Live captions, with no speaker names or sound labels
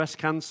breast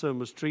cancer and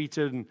was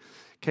treated and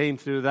came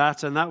through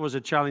that. And that was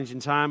a challenging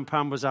time.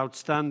 Pam was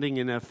outstanding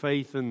in her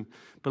faith and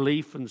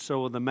belief, and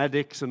so were the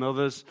medics and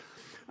others.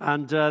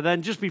 And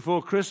then just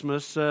before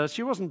Christmas,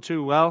 she wasn't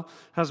too well,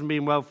 hasn't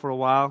been well for a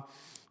while.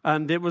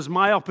 And it was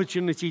my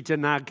opportunity to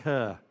nag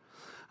her.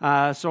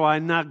 So I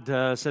nagged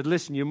her, said,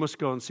 listen, you must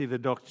go and see the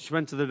doctor. She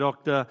went to the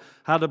doctor,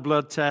 had a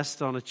blood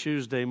test on a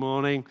Tuesday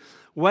morning.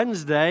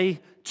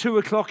 Wednesday, 2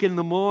 o'clock in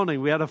the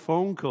morning, we had a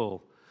phone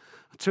call.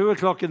 2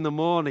 o'clock in the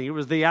morning, it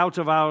was the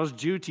out-of-hours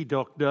duty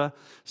doctor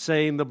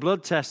saying the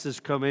blood test has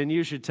come in.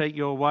 You should take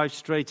your wife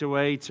straight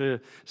away to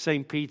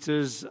St.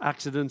 Peter's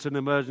Accident and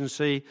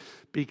Emergency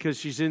because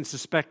she's in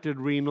suspected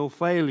renal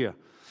failure.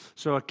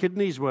 So her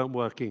kidneys weren't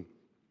working.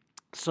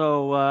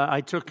 So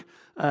I took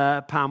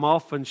Pam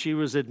off, and she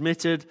was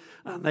admitted,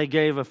 and they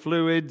gave her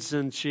fluids,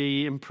 and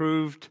she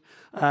improved,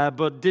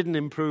 but didn't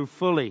improve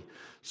fully.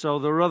 So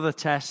there were other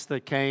tests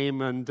that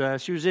came,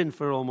 and she was in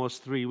for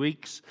almost 3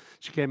 weeks.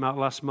 She came out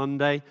last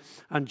Monday,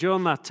 and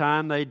during that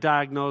time, they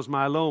diagnosed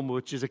myeloma,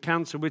 which is a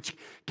cancer which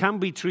can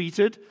be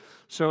treated.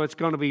 So it's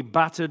going to be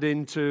battered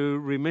into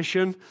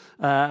remission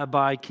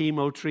by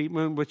chemo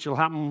treatment, which will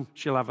happen.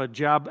 She'll have a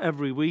jab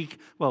every week,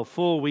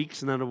 4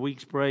 weeks, and then a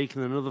week's break,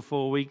 and then another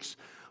 4 weeks,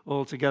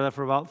 altogether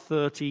for about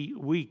 30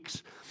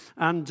 weeks.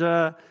 And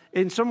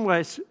in some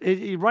ways,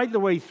 right the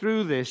way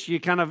through this, you're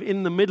kind of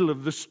in the middle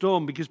of the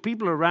storm because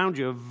people around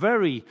you are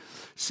very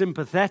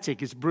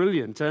sympathetic. It's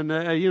brilliant. And,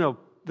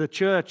 the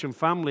church and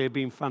family have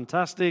been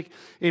fantastic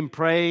in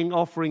praying,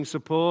 offering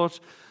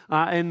support.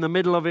 In the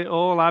middle of it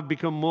all, I've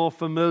become more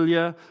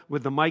familiar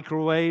with the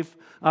microwave.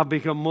 I've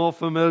become more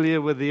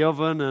familiar with the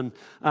oven, and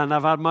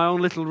I've had my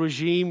own little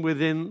regime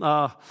within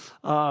our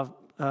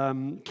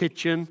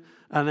kitchen.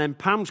 And then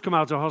Pam's come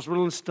out of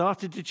hospital and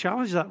started to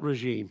challenge that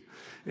regime.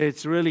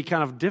 It's really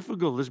kind of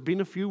difficult. There's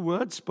been a few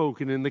words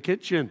spoken in the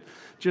kitchen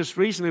just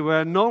recently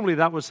where normally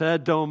that was her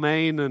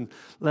domain and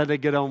let her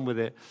get on with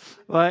it.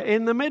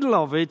 In the middle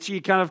of it,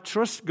 you kind of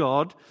trust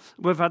God.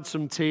 We've had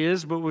some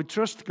tears, but we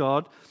trust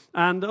God.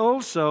 And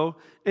also,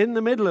 in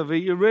the middle of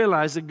it, you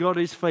realize that God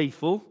is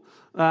faithful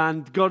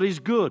and God is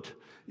good.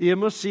 You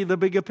must see the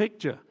bigger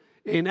picture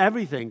in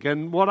everything.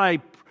 And what I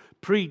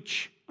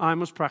preach, I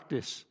must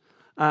practice.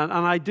 And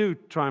I do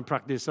try and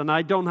practice, and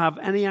I don't have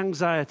any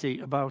anxiety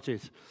about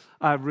it.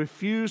 I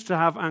refuse to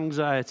have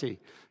anxiety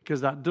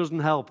because that doesn't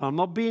help. I'm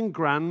not being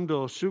grand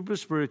or super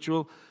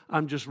spiritual.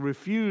 I'm just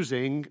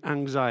refusing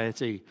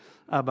anxiety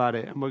about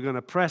it. And we're going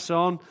to press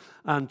on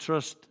and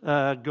trust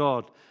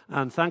God.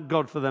 And thank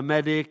God for the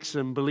medics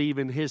and believe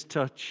in His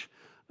touch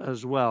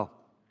as well.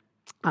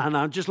 And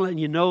I'm just letting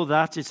you know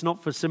that it's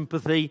not for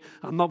sympathy.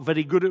 I'm not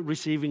very good at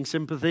receiving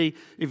sympathy.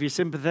 If you're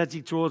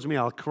sympathetic towards me,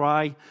 I'll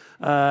cry.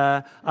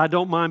 I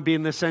don't mind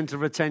being the center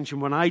of attention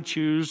when I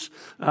choose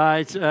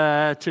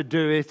to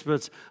do it,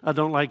 but I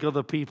don't like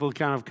other people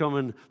kind of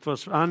coming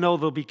first. I know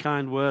there'll be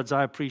kind words.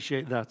 I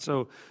appreciate that,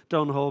 so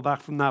don't hold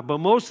back from that. But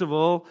most of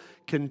all,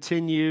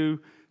 continue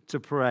to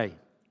pray.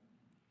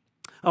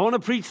 I want to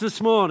preach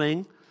this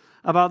morning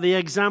about the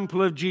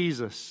example of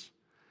Jesus.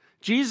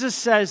 Jesus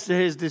says to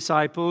His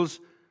disciples,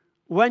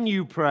 when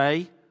you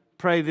pray,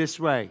 pray this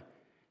way.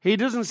 He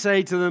doesn't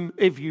say to them,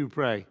 if you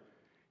pray.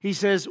 He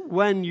says,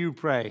 when you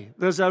pray.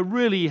 There's a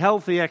really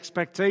healthy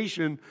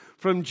expectation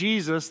from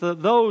Jesus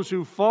that those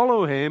who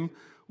follow Him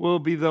will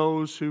be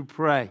those who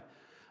pray.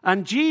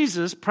 And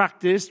Jesus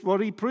practiced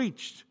what He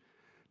preached.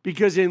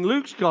 Because in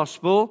Luke's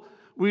Gospel,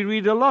 we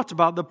read a lot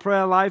about the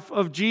prayer life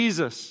of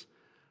Jesus.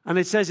 And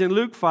it says in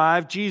Luke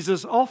 5,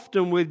 Jesus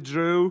often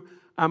withdrew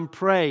and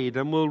prayed.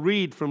 And we'll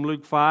read from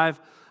Luke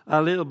 5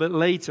 a little bit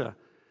later.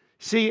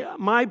 See,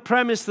 my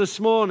premise this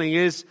morning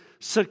is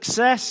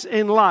success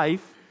in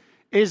life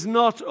is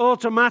not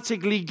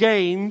automatically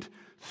gained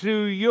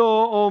through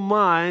your or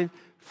my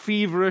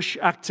feverish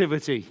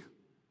activity.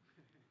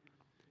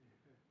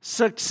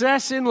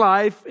 Success in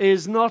life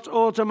is not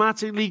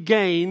automatically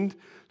gained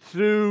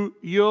through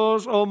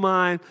yours or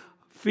mine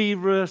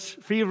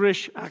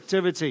feverish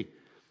activity.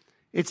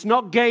 It's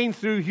not gained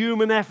through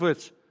human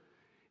effort.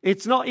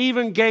 It's not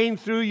even gained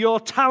through your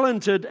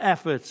talented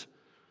effort.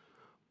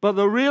 But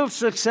the real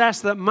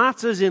success that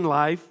matters in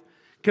life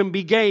can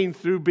be gained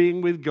through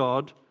being with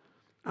God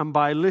and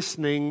by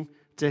listening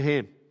to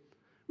Him.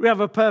 We have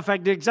a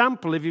perfect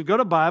example. If you've got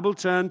a Bible,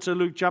 turn to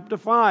Luke chapter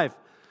 5.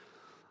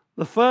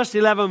 The first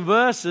 11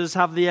 verses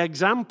have the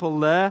example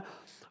there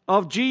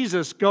of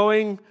Jesus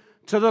going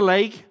to the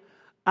lake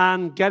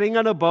and getting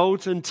on a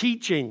boat and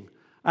teaching.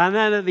 And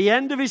then at the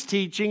end of His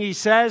teaching, He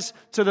says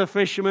to the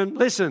fishermen,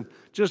 listen,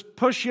 just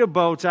push your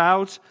boat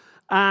out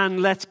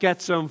and let's get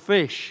some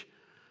fish.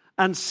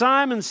 And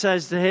Simon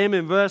says to Him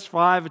in verse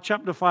 5 of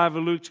chapter 5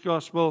 of Luke's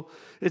Gospel,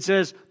 it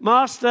says,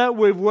 Master,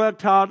 we've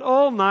worked hard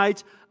all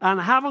night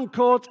and haven't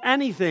caught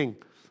anything.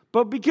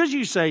 But because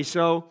you say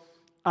so,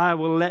 I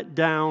will let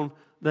down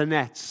the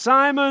net.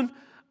 Simon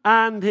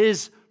and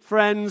his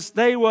friends,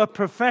 they were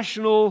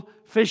professional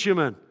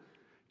fishermen.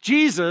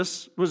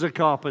 Jesus was a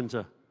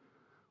carpenter.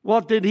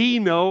 What did he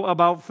know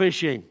about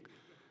fishing?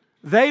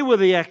 They were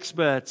the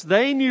experts.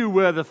 They knew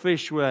where the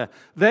fish were.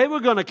 They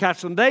were going to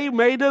catch them. They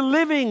made a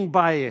living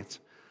by it.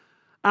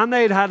 And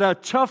they'd had a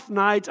tough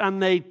night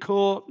and they'd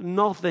caught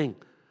nothing.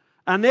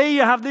 And there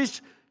you have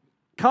this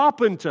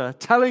carpenter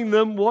telling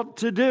them what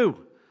to do.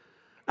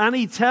 And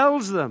he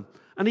tells them.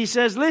 And he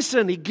says,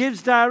 listen, he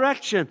gives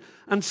direction.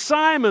 And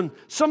Simon,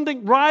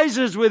 something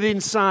rises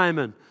within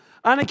Simon.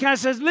 And he kind of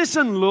says,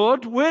 listen,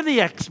 Lord, we're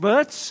the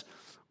experts.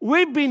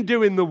 We've been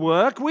doing the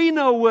work. We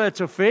know where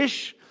to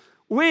fish.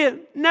 We're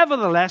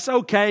nevertheless,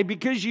 okay,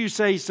 because you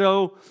say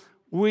so,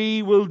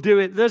 we will do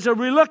it. There's a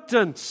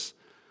reluctance.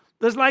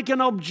 There's like an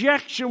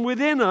objection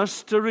within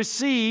us to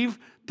receive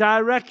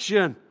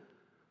direction.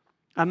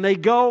 And they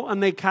go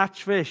and they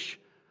catch fish.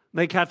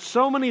 They catch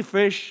so many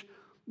fish,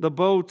 the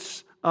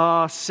boats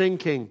are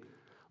sinking.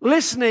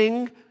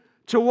 Listening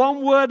to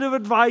one word of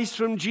advice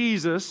from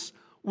Jesus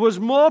was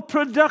more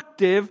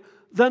productive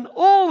than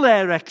all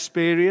their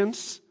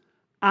experience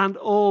and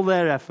all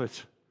their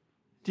effort.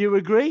 Do you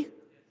agree?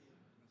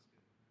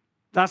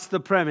 That's the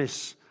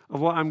premise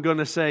of what I'm going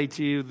to say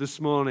to you this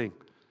morning.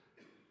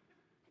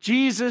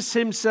 Jesus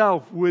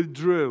himself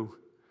withdrew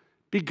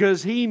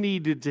because he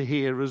needed to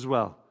hear as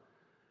well.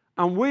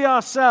 And we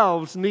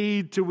ourselves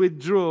need to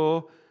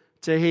withdraw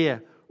to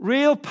hear.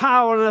 Real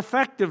power and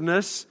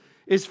effectiveness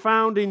is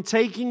found in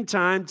taking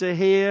time to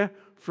hear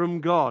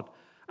from God.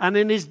 And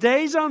in his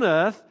days on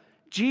earth,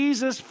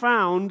 Jesus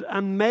found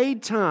and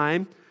made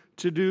time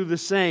to do the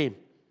same.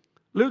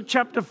 Luke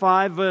chapter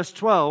 5, verse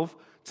 12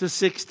 to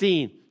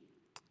 16.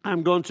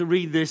 I'm going to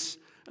read this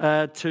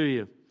to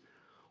you.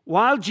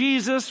 While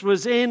Jesus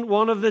was in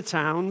one of the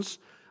towns,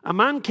 a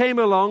man came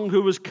along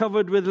who was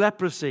covered with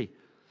leprosy.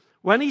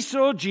 When he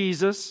saw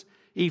Jesus,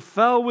 he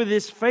fell with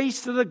his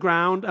face to the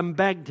ground and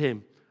begged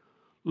him,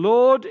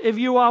 Lord, if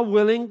you are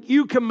willing,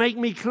 you can make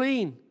me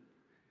clean.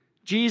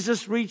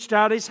 Jesus reached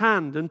out his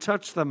hand and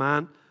touched the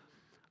man.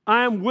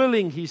 I am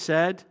willing, he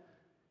said,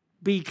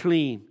 be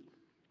clean.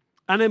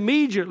 And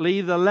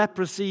immediately the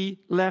leprosy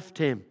left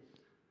him.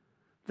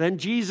 Then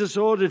Jesus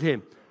ordered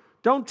him,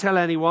 don't tell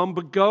anyone,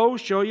 but go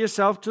show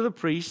yourself to the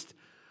priest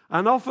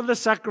and offer the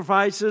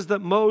sacrifices that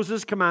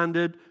Moses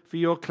commanded for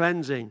your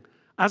cleansing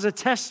as a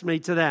testimony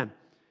to them.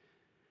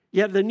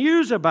 Yet the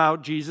news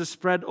about Jesus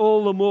spread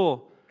all the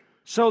more.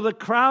 So the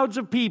crowds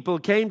of people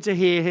came to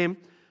hear him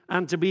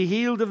and to be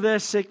healed of their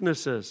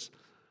sicknesses.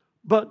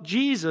 But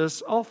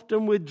Jesus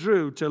often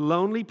withdrew to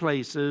lonely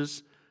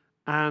places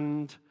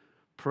and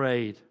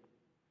prayed.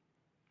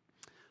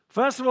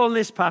 First of all, in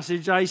this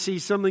passage, I see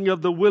something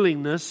of the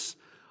willingness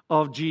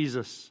of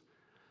Jesus.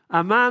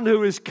 A man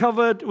who is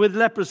covered with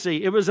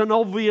leprosy. It was an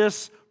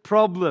obvious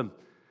problem.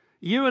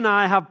 You and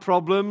I have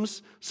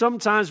problems.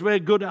 Sometimes we're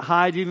good at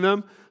hiding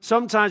them.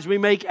 Sometimes we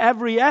make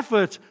every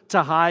effort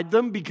to hide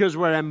them because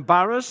we're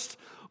embarrassed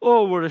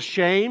or we're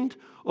ashamed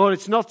or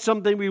it's not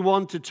something we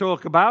want to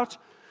talk about.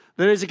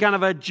 There is a kind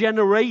of a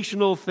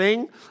generational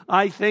thing.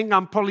 I think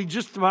I'm probably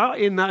just about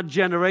in that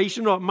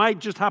generation, or it might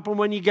just happen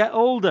when you get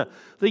older,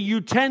 that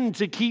you tend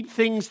to keep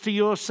things to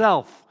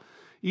yourself.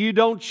 You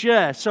don't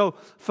share. So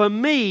for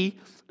me,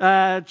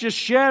 just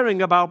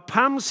sharing about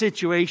Pam's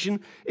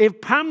situation,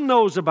 if Pam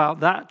knows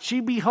about that,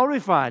 she'd be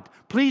horrified.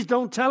 Please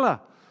don't tell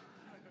her.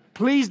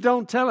 Please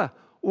don't tell her.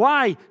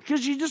 Why?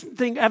 Because she doesn't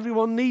think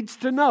everyone needs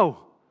to know.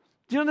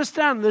 Do you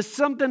understand? There's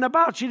something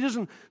about she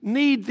doesn't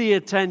need the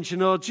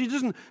attention, or she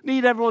doesn't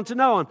need everyone to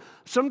know. And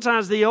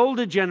sometimes the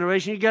older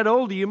generation, you get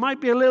older, you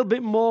might be a little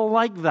bit more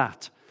like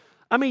that.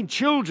 I mean,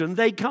 children,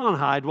 they can't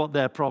hide what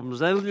their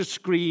problems are. They'll just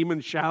scream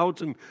and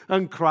shout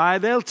and cry.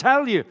 They'll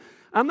tell you.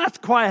 And that's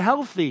quite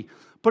healthy.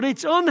 But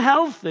it's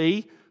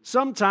unhealthy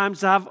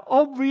sometimes to have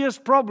obvious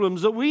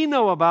problems that we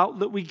know about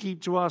that we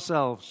keep to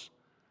ourselves.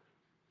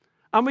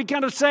 And we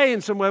kind of say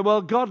in some way,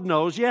 well, God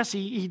knows. Yes,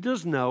 he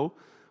does know.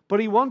 But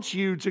he wants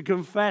you to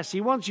confess.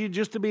 He wants you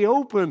just to be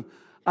open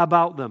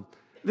about them.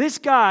 This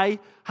guy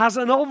has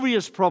an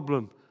obvious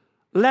problem.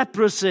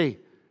 Leprosy.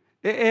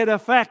 It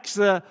affects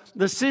the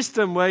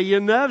system where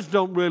your nerves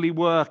don't really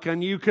work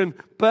and you can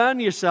burn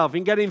yourself. You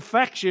can get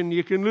infection.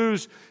 You can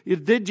lose your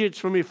digits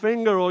from your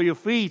finger or your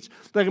feet.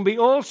 There can be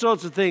all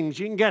sorts of things.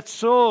 You can get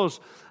sores.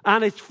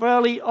 And it's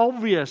fairly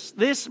obvious.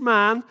 This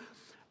man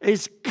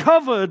is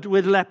covered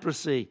with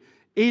leprosy.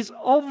 It's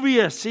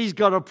obvious he's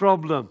got a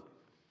problem.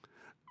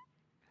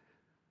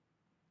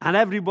 And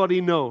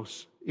everybody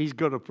knows he's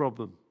got a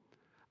problem.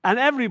 And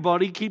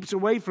everybody keeps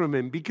away from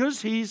him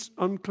because he's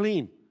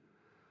unclean.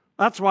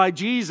 That's why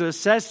Jesus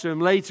says to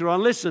him later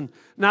on, listen,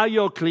 now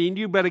you're clean,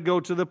 you better go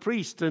to the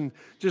priest and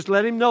just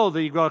let him know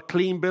that you've got a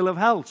clean bill of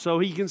health so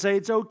he can say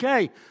it's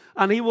okay.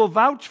 And he will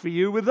vouch for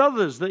you with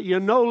others that you're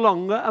no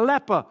longer a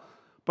leper.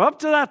 But up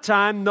to that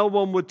time, no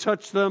one would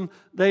touch them.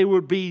 They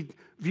would be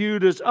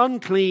viewed as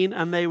unclean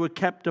and they were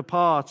kept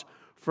apart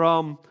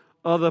from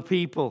other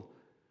people.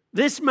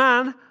 This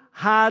man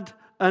had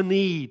a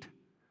need,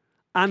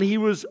 and he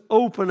was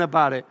open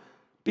about it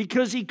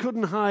because he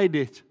couldn't hide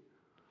it.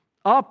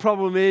 Our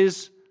problem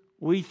is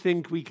we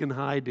think we can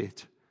hide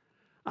it.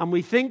 And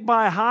we think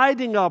by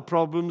hiding our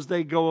problems,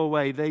 they go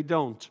away. They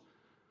don't.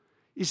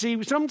 You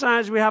see,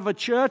 sometimes we have a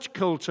church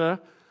culture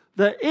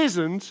that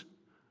isn't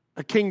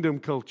a kingdom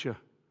culture.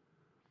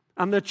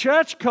 And the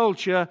church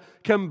culture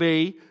can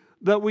be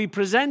that we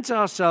present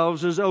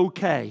ourselves as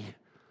okay,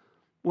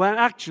 when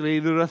actually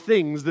there are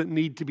things that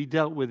need to be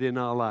dealt with in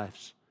our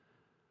lives.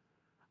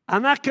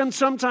 And that can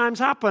sometimes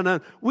happen.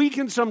 And we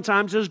can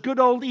sometimes, as good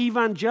old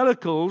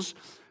evangelicals,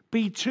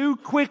 be too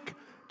quick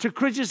to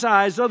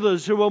criticize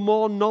others who are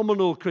more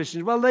nominal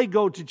Christians. Well, they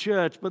go to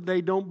church, but they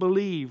don't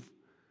believe.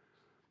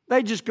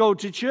 They just go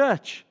to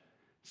church.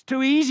 It's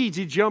too easy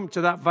to jump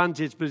to that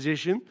vantage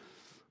position.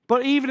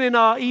 But even in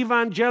our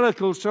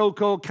evangelical,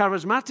 so-called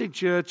charismatic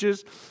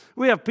churches,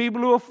 we have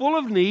people who are full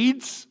of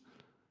needs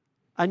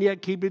and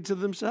yet keep it to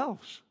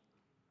themselves.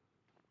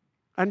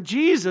 And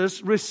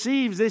Jesus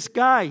receives this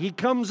guy. He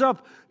comes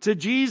up to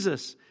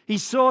Jesus. He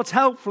sought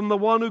help from the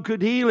one who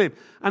could heal him.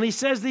 And he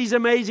says these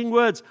amazing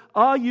words,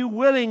 "Are you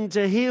willing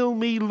to heal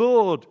me,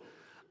 Lord?"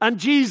 And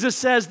Jesus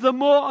says the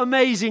more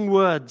amazing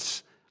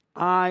words,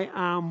 "I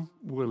am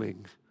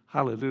willing."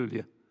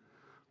 Hallelujah.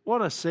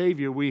 What a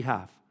Savior we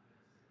have.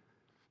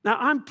 Now,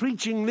 I'm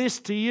preaching this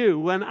to you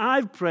when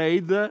I've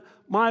prayed that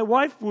my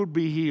wife would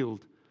be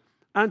healed.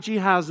 And she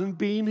hasn't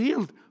been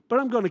healed. But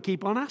I'm going to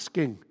keep on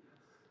asking.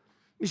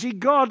 You see,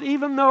 God,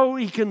 even though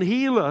He can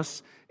heal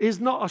us, is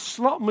not a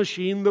slot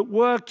machine that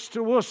works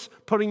to us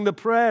putting the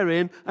prayer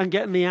in and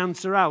getting the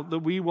answer out that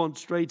we want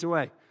straight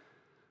away.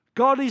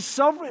 God is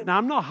sovereign.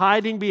 I'm not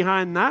hiding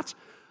behind that.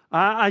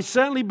 I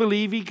certainly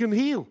believe He can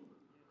heal.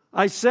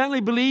 I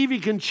certainly believe He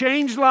can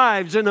change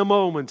lives in a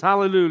moment.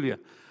 Hallelujah.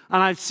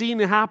 And I've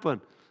seen it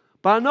happen.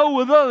 But I know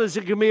with others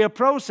it can be a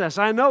process.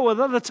 I know with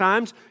other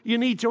times you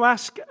need to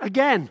ask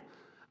again.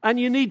 And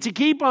you need to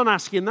keep on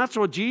asking. That's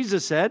what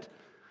Jesus said.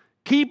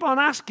 Keep on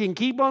asking,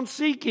 keep on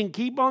seeking,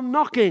 keep on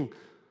knocking.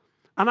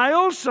 And I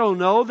also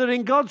know that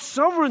in God's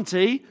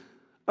sovereignty,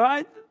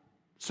 right,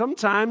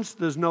 sometimes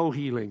there's no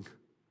healing.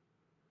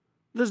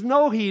 There's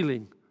no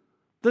healing.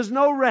 There's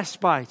no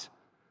respite.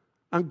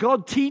 And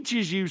God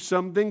teaches you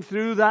something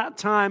through that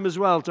time as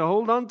well, to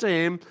hold on to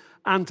Him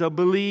and to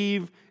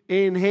believe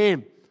in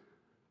Him.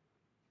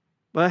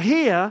 But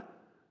here,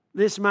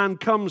 this man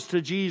comes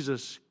to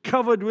Jesus,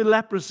 covered with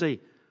leprosy.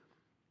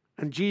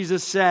 And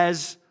Jesus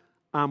says,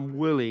 "I'm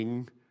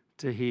willing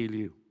to heal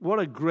you." What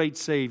a great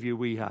Savior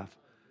we have.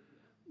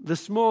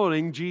 This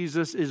morning,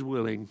 Jesus is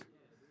willing.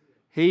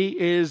 He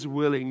is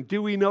willing.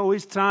 Do we know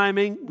His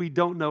timing? We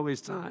don't know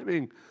His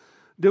timing.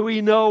 Do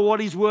we know what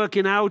He's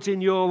working out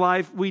in your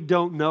life? We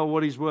don't know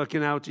what He's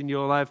working out in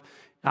your life.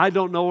 I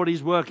don't know what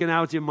He's working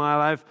out in my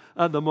life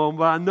at the moment,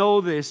 but I know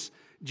this.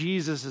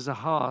 Jesus has a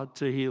heart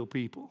to heal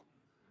people.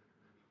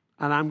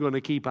 And I'm going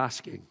to keep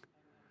asking.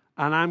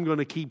 And I'm going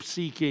to keep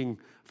seeking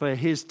for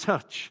His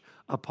touch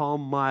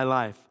upon my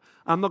life.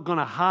 I'm not going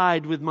to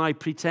hide with my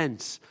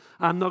pretense.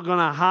 I'm not going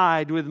to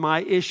hide with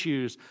my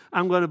issues.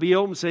 I'm going to be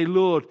open and say,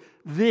 "Lord,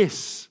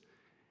 this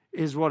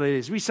is what it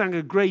is." We sang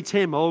a great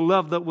hymn, "Oh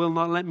Love That Will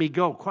Not Let Me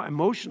Go." Quite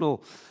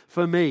emotional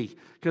for me,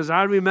 because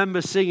I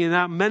remember singing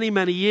that many,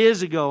 many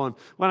years ago. And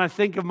when I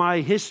think of my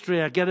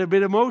history, I get a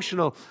bit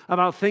emotional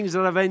about things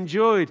that I've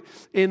enjoyed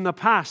in the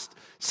past.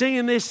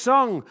 Singing this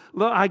song,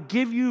 "Lord, I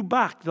give you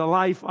back the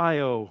life I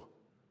owe."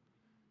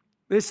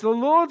 It's the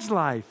Lord's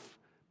life.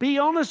 Be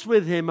honest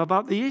with Him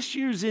about the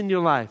issues in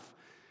your life,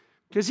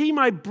 because He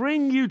might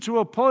bring you to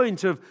a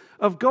point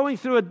of going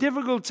through a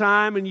difficult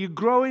time and you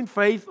grow in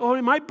faith, or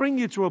He might bring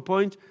you to a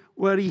point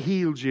where He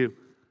heals you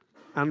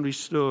and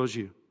restores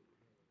you.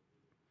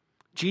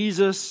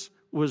 Jesus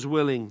was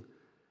willing.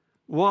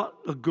 What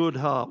a good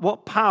heart.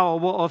 What power,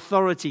 what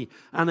authority.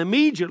 And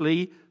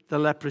immediately the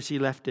leprosy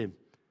left him.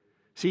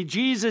 See,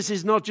 Jesus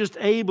is not just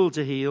able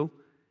to heal,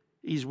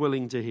 He's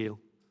willing to heal.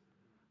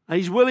 And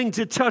He's willing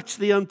to touch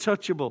the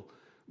untouchable,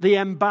 the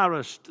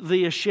embarrassed,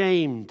 the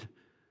ashamed.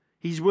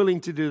 He's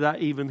willing to do that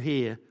even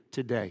here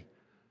today.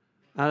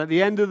 And at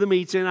the end of the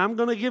meeting, I'm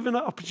going to give an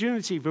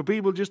opportunity for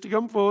people just to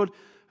come forward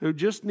who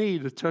just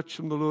need a touch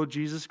from the Lord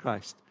Jesus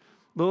Christ.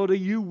 Lord, are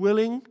you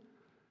willing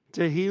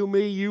to heal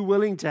me? Are you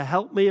willing to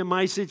help me in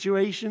my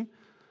situation?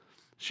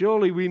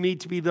 Surely we need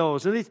to be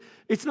those. And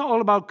it's not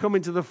all about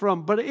coming to the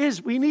front, but it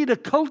is. We need a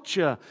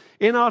culture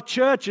in our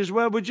churches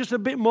where we're just a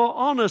bit more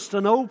honest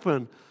and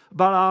open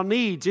about our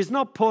needs. It's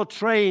not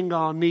portraying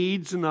our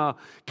needs and our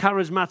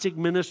charismatic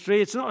ministry.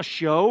 It's not a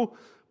show.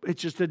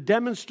 It's just a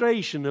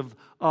demonstration of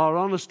our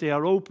honesty,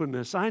 our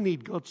openness. I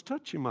need God's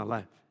touch in my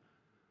life.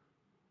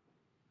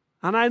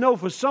 And I know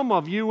for some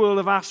of you will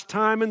have asked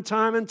time and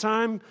time and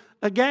time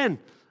again,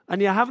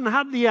 and you haven't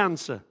had the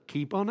answer.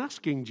 Keep on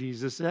asking,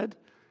 Jesus said.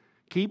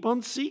 Keep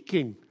on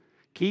seeking.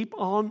 Keep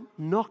on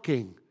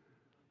knocking.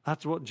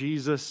 That's what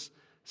Jesus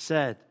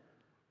said.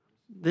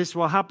 This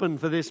will happen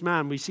for this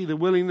man. We see the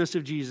willingness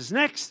of Jesus.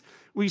 Next,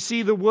 we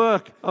see the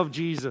work of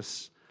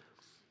Jesus.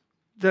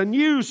 The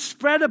news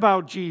spread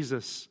about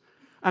Jesus,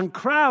 and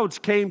crowds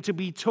came to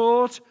be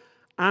taught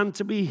and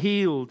to be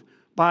healed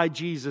by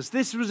Jesus.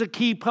 This was a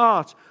key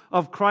part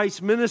of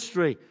Christ's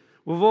ministry.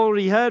 We've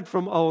already heard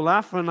from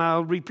Olaf, and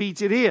I'll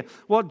repeat it here.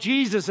 What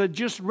Jesus had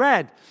just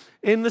read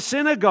in the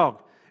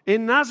synagogue.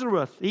 in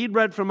Nazareth. He'd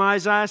read from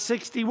Isaiah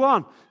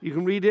 61. You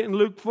can read it in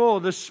Luke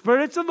 4. The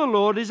Spirit of the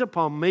Lord is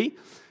upon me,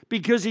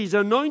 because he's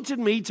anointed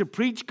me to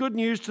preach good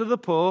news to the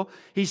poor.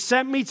 He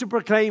sent me to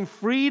proclaim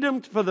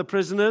freedom for the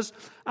prisoners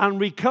and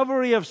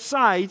recovery of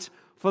sight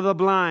for the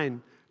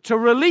blind, to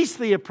release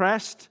the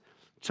oppressed,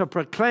 to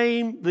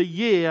proclaim the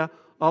year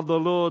of the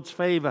Lord's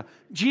favor.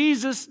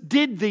 Jesus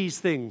did these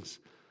things.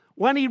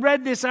 When he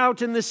read this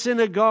out in the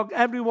synagogue,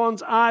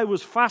 everyone's eye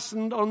was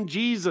fastened on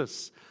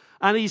Jesus.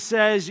 And he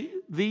says,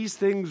 these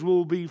things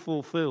will be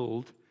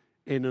fulfilled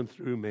in and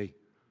through me.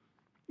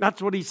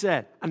 That's what he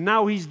said. And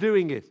now he's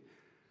doing it.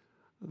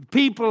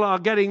 People are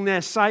getting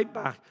their sight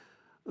back.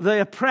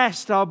 The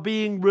oppressed are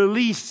being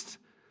released.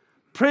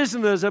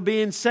 Prisoners are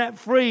being set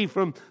free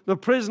from the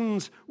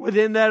prisons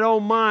within their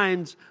own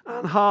minds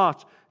and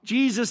heart.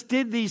 Jesus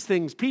did these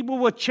things. People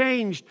were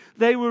changed.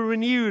 They were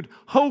renewed.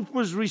 Hope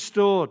was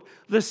restored.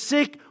 The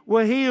sick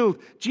were healed.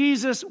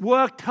 Jesus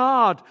worked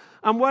hard.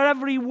 And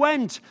wherever he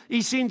went,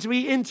 he seemed to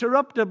be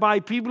interrupted by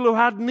people who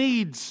had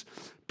needs.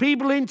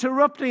 People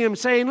interrupting him,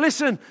 saying,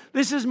 listen,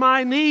 this is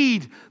my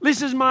need.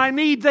 This is my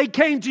need. They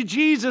came to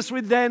Jesus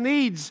with their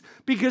needs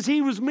because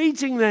he was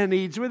meeting their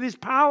needs with his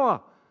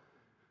power.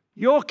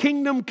 Your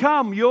kingdom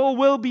come, your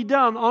will be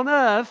done on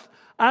earth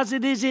as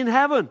it is in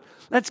heaven.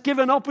 Let's give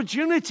an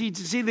opportunity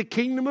to see the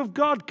kingdom of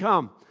God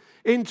come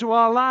into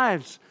our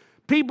lives.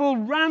 People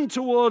ran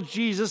towards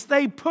Jesus.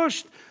 They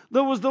pushed.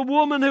 There was the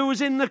woman who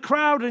was in the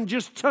crowd and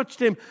just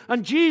touched him.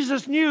 And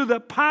Jesus knew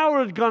that power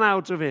had gone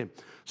out of him.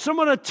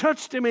 Someone had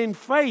touched him in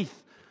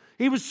faith.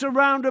 He was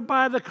surrounded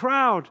by the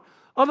crowd.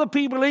 Other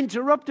people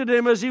interrupted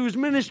him as he was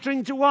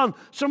ministering to one.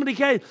 Somebody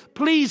came,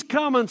 please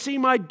come and see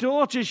my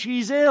daughter,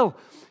 she's ill.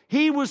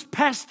 He was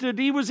pestered,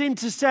 he was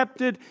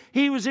intercepted,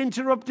 he was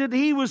interrupted,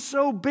 he was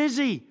so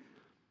busy.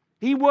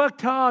 He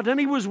worked hard and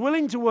he was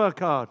willing to work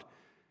hard.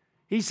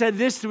 He said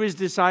this to his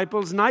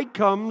disciples, night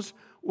comes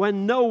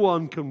when no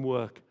one can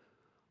work.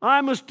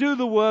 I must do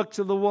the works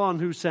of the one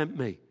who sent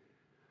me.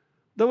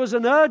 There was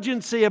an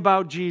urgency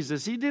about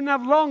Jesus. He didn't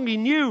have long. He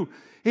knew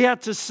he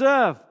had to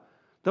serve.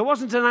 There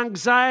wasn't an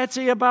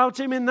anxiety about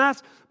him in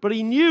that, but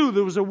he knew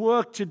there was a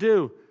work to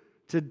do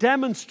to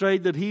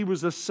demonstrate that he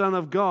was the Son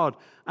of God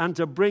and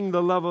to bring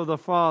the love of the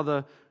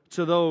Father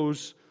to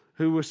those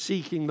who were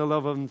seeking the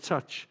love and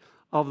touch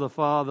of the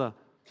Father.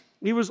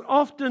 He was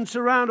often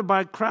surrounded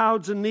by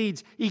crowds and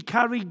needs. He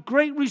carried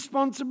great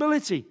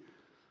responsibility,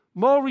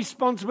 more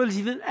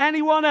responsibility than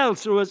anyone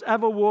else who has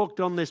ever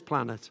walked on this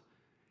planet.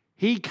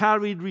 He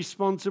carried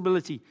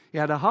responsibility. He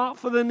had a heart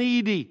for the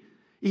needy.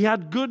 He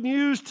had good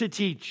news to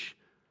teach.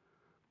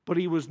 But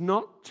he was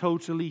not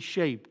totally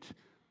shaped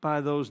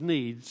by those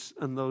needs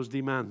and those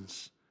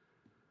demands.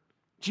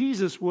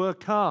 Jesus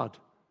worked hard.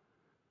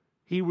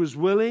 He was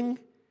willing.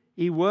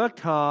 He worked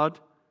hard.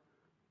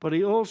 But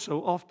he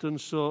also often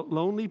sought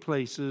lonely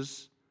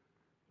places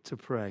to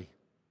pray.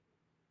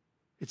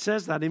 It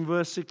says that in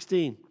verse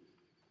 16.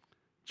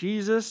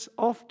 Jesus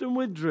often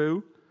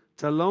withdrew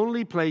to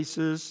lonely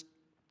places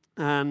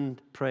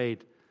and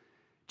prayed.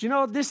 Do you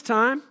know at this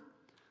time,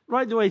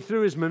 right the way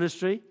through his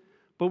ministry,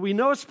 but we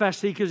know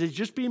especially because it's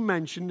just been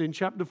mentioned in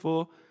chapter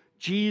 4,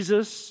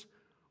 Jesus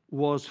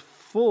was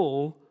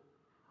full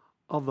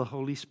of the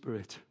Holy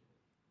Spirit.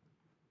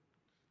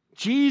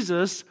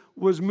 Jesus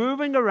was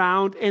moving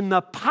around in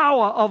the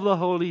power of the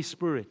Holy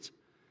Spirit. It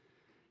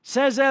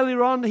says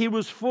earlier on, he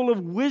was full of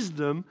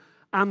wisdom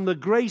and the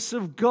grace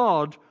of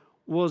God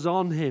was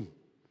on him.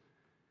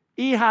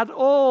 He had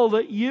all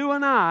that you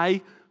and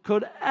I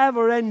could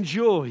ever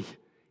enjoy.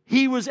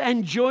 He was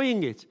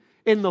enjoying it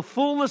in the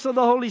fullness of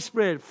the Holy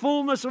Spirit,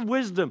 fullness of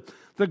wisdom,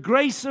 the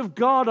grace of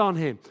God on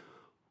him.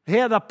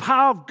 Here, the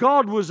power of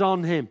God was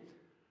on him.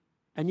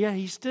 And yet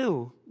he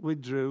still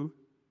withdrew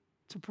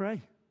to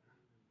pray.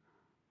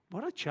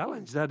 What a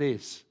challenge that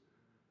is.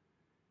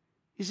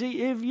 You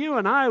see, if you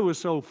and I were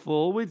so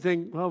full, we'd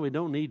think, well, we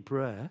don't need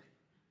prayer.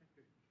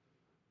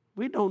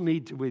 We don't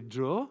need to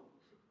withdraw.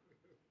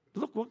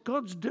 Look what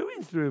God's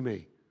doing through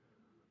me.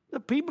 The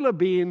people are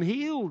being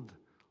healed.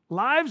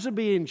 Lives are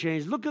being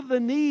changed. Look at the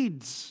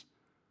needs.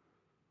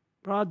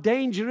 But our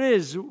danger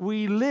is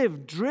we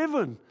live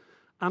driven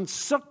and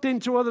sucked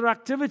into other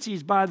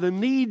activities by the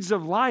needs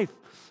of life,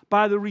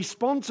 by the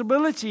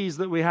responsibilities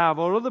that we have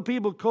or other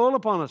people call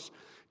upon us.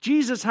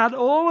 Jesus had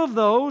all of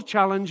those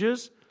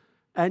challenges,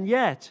 and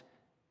yet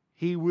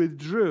he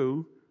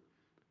withdrew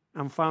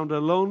and found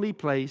a lonely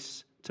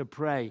place to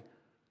pray.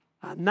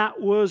 And that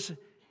was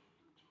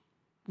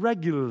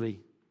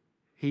regularly.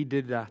 He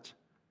did that.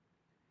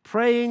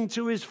 Praying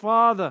to his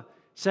Father.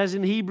 Says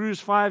in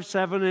Hebrews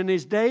 5:7, in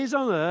his days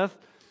on earth,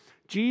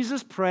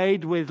 Jesus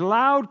prayed with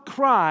loud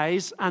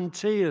cries and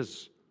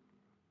tears.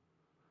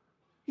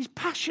 He's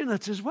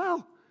passionate as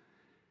well.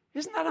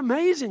 Isn't that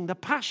amazing? The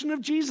passion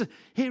of Jesus.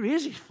 Here he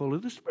is. He's full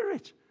of the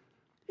Spirit.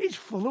 He's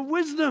full of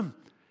wisdom.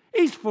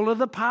 He's full of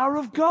the power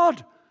of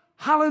God.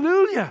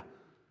 Hallelujah.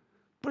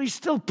 But he's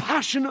still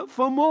passionate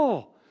for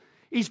more.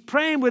 He's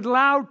praying with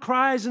loud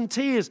cries and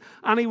tears,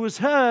 and he was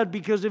heard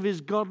because of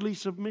his godly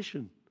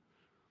submission.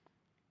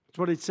 That's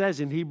what it says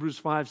in Hebrews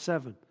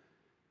 5:7.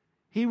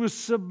 He was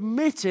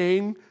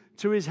submitting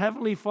to his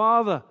heavenly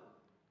Father.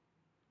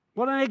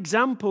 What an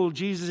example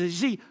Jesus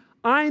is. You see,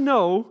 I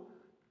know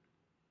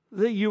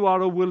that you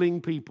are a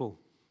willing people.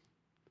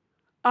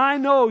 I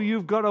know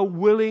you've got a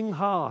willing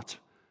heart.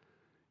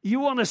 You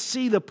want to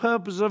see the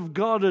purpose of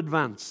God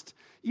advanced.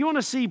 You want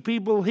to see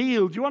people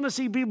healed. You want to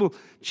see people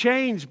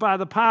changed by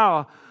the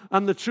power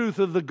and the truth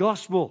of the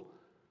gospel.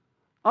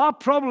 Our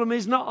problem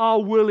is not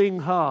our willing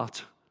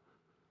heart.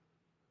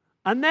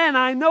 And then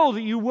I know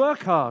that you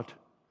work hard.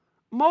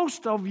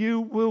 Most of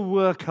you will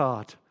work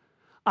hard.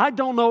 I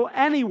don't know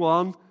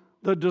anyone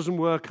that doesn't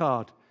work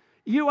hard.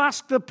 You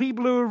ask the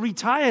people who are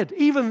retired,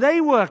 even they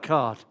work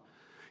hard.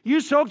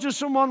 You talk to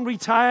someone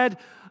retired,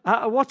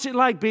 what's it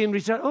like being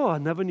retired? Oh, I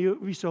never knew it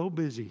would be so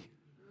busy.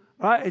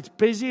 Right? It's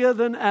busier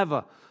than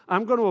ever.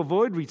 I'm going to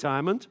avoid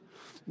retirement.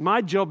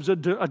 My jobs are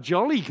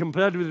jolly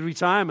compared with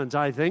retirement,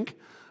 I think.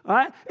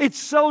 Right? It's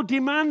so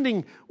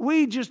demanding.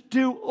 We just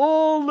do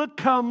all that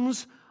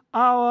comes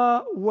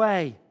our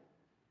way.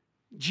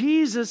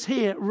 Jesus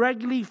here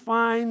regularly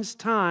finds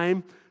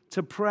time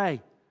to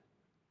pray.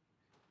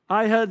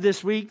 I heard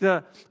this week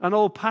that an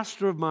old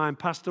pastor of mine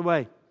passed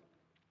away.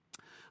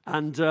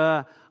 And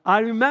I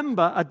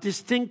remember a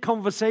distinct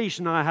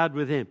conversation I had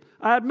with him.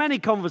 I had many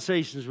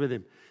conversations with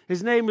him.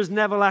 His name was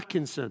Neville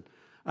Atkinson,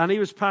 and he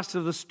was pastor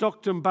of the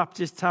Stockton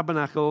Baptist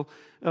Tabernacle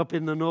up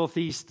in the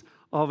northeast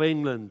of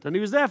England. And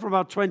he was there for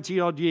about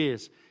 20-odd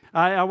years.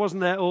 I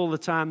wasn't there all the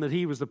time that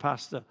he was the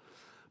pastor.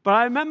 But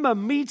I remember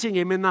meeting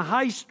him in the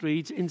high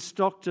street in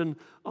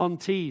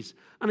Stockton-on-Tees.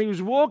 And he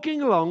was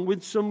walking along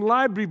with some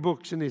library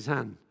books in his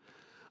hand.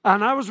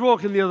 And I was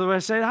walking the other way,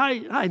 saying,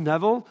 Hi,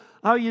 Neville,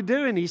 how are you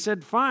doing? He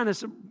said, fine. I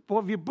said,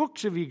 what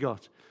books have you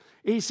got?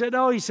 He said,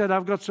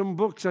 I've got some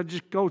books. I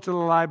just go to the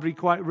library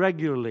quite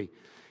regularly.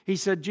 He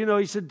said,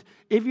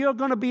 if you're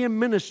going to be in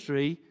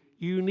ministry,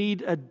 you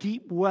need a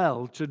deep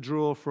well to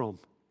draw from.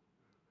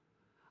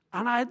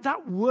 And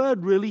that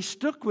word really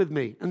stuck with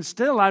me. And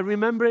still, I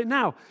remember it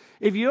now.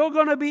 If you're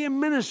going to be in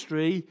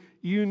ministry,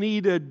 you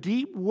need a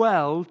deep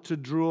well to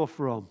draw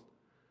from.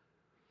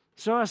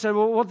 So I said,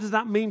 well, what does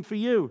that mean for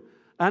you?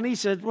 And he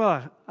said,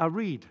 well, I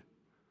read.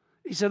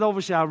 He said,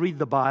 obviously, I read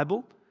the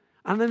Bible.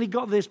 And then he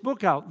got this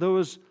book out. There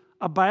was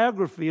a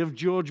biography of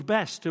George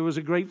Best, who was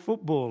a great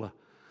footballer.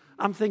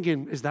 I'm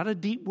thinking, is that a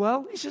deep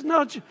well? He says,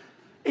 no.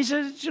 He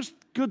says, it's just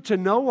good to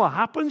know what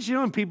happens,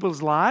 in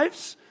people's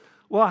lives.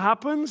 What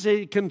happens?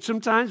 It can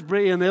sometimes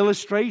bring an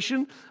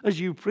illustration as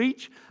you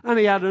preach. And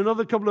he had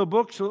another couple of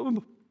books that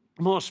were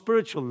more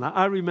spiritual than that.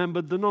 I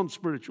remembered the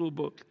non-spiritual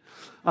book.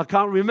 I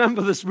can't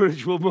remember the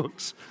spiritual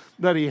books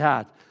that he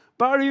had.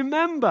 But I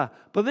remember,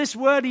 this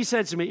word he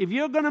said to me, if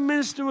you're going to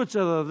minister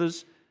to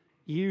others,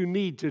 you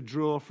need to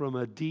draw from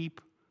a deep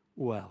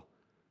well.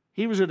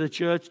 He was at a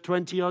church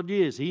 20-odd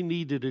years. He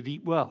needed a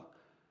deep well.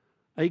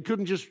 He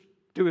couldn't just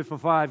do it for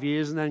 5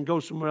 years and then go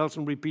somewhere else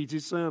and repeat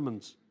his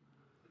sermons.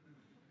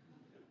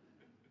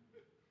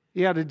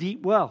 He had a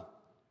deep well.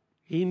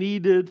 He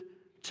needed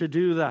to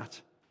do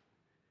that.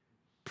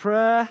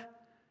 Prayer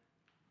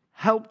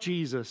helped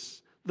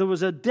Jesus. There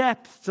was a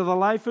depth to the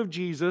life of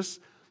Jesus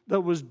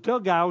that was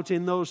dug out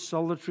in those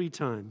solitary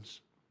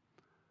times.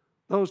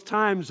 Those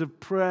times of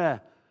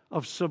prayer,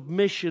 of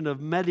submission, of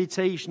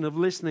meditation, of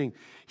listening.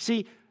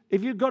 See,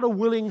 if you've got a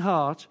willing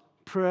heart,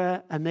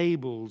 prayer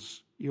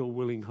enables your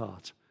willing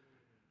heart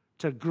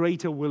to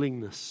greater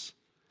willingness.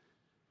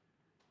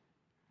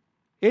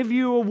 If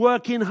you are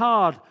working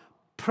hard,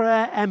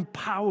 prayer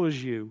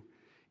empowers you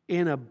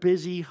in a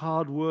busy,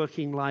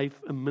 hard-working life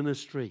and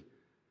ministry.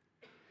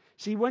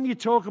 See, when you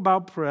talk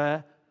about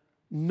prayer,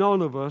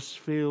 none of us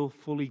feel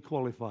fully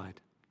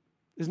qualified.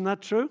 Isn't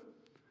that true?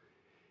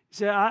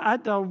 See, I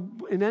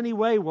don't in any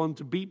way want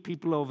to beat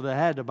people over the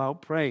head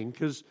about praying,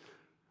 because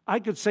I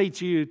could say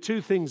to you 2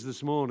 things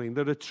this morning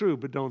that are true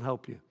but don't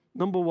help you.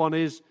 Number 1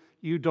 is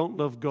you don't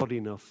love God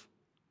enough.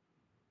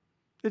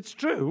 It's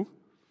true,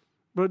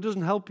 but it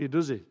doesn't help you,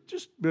 does it? It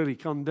just really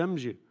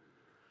condemns you.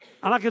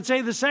 And I could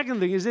say the second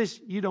thing is this: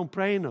 you don't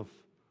pray enough.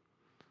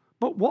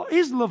 But what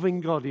is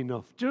loving God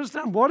enough? Do you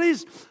understand? What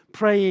is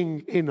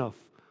praying enough?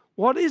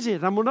 What is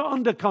it? And we're not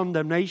under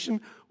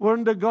condemnation. We're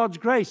under God's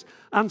grace.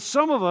 And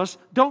some of us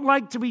don't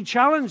like to be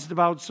challenged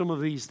about some of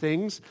these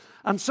things.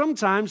 And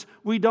sometimes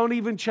we don't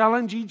even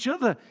challenge each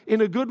other in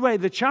a good way.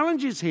 The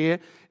challenge here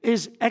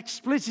is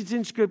explicit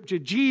in Scripture.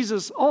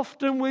 Jesus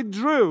often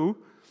withdrew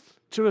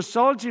to a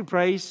solitary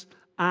place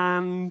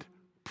and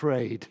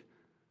prayed.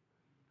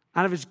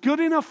 And if it's good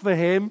enough for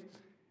him,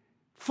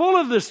 full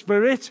of the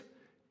Spirit,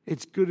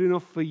 it's good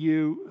enough for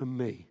you and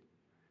me.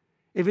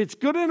 If it's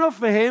good enough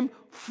for him,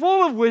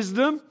 full of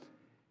wisdom,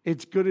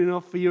 it's good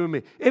enough for you and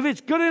me. If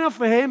it's good enough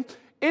for him,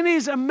 in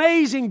his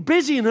amazing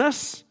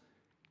busyness,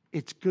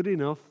 it's good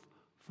enough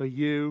for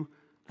you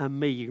and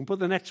me. You can put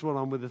the next one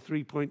on with the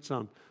 3 points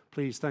on,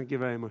 please. Thank you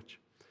very much.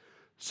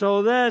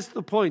 So there's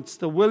the points: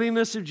 the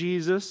willingness of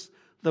Jesus,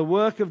 the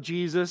work of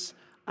Jesus,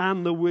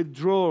 and the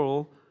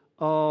withdrawal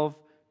of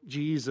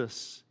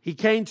Jesus. He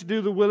came to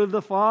do the will of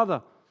the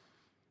Father.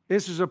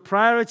 This was a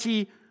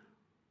priority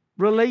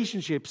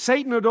relationship.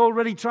 Satan had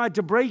already tried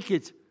to break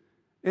it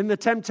in the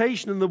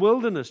temptation in the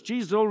wilderness.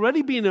 Jesus had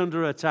already been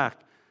under attack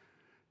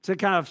to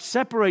kind of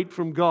separate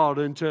from God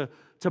and to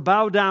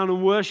bow down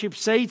and worship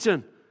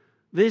Satan.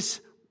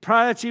 This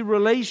priority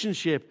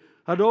relationship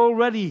had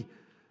already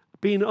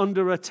been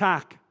under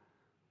attack,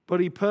 but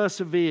he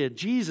persevered.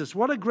 Jesus,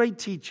 what a great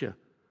teacher.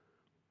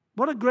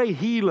 What a great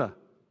healer.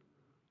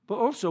 But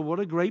also what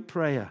a great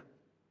prayer.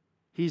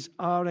 He's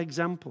our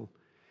example.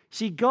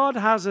 See, God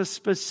has a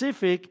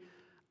specific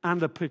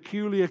and a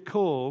peculiar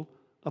call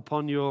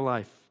upon your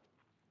life.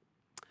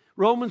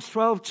 Romans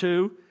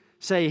 12:2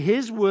 say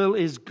his will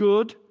is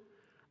good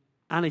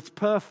and it's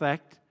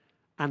perfect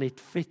and it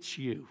fits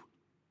you.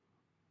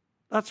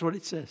 That's what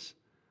it says.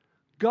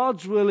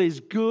 God's will is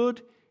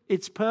good,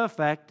 it's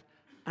perfect,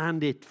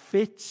 and it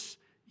fits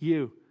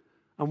you.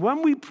 And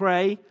when we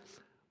pray,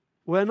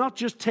 we're not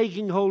just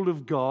taking hold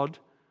of God,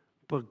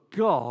 but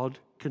God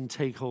can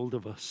take hold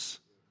of us.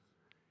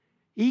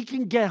 He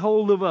can get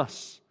hold of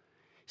us.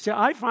 See,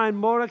 I find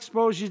more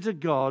exposure to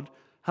God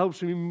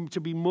helps me to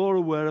be more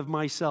aware of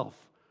myself.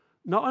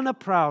 Not in a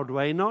proud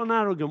way, not an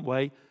arrogant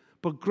way,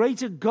 but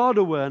greater God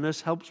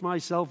awareness helps my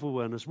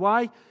self-awareness.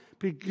 Why?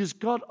 Because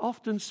God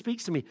often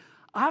speaks to me.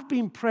 I've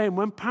been praying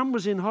when Pam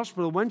was in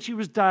hospital, when she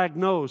was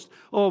diagnosed,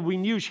 or we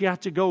knew she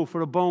had to go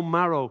for a bone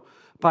marrow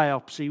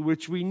biopsy,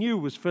 which we knew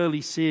was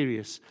fairly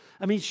serious.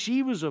 I mean,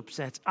 she was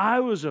upset. I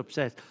was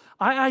upset.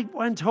 I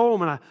went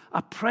home and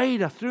I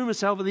prayed. I threw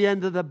myself at the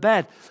end of the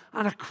bed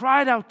and I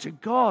cried out to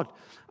God.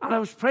 And I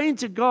was praying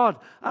to God.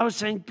 I was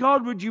saying,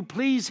 God, would you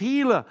please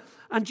heal her?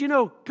 And you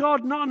know,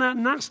 God, not in a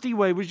nasty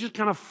way, was just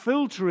kind of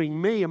filtering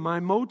me and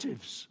my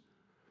motives.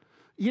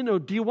 You know,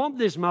 do you want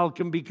this,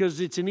 Malcolm, because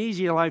it's an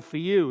easier life for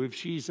you if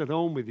she's at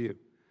home with you?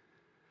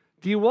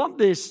 Do you want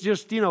this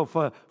just, you know,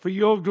 for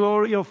your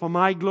glory or for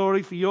my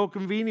glory, for your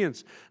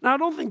convenience? Now, I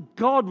don't think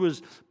God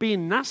was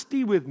being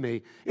nasty with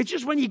me. It's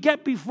just when you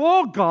get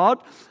before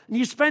God and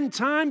you spend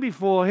time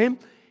before Him,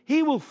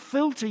 He will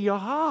filter your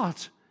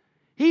heart.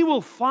 He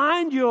will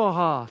find your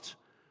heart.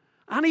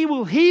 And He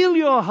will heal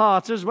your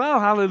heart as well.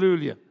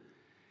 Hallelujah.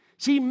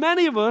 See,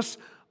 many of us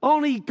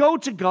only go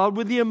to God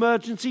with the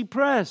emergency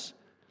prayers.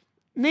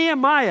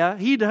 Nehemiah,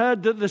 he'd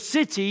heard that the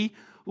city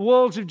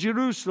walls of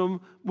Jerusalem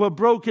were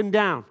broken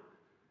down.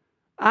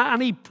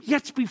 And he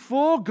gets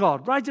before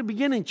God. Right at the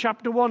beginning,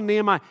 chapter 1,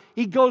 Nehemiah,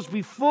 he goes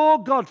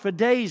before God for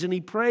days and he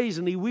prays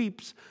and he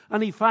weeps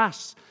and he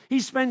fasts.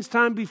 He spends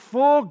time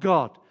before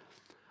God.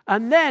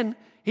 And then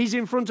he's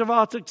in front of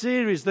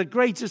Artaxerxes, the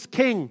greatest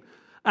king.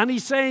 And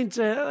he's saying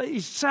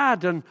he's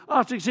sad. And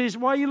Artaxerxes says,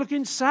 why are you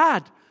looking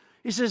sad?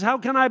 He says, how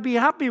can I be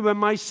happy when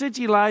my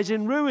city lies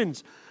in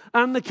ruins?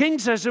 And the king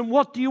says, and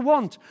what do you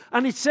want?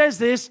 And it says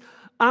this,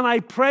 and I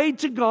prayed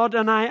to God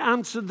and I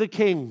answered the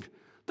king.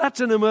 That's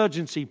an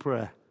emergency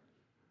prayer.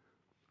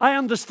 I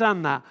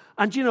understand that.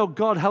 And you know,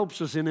 God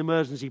helps us in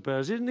emergency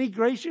prayers. Isn't He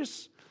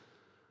gracious?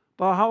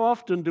 But how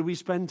often do we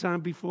spend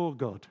time before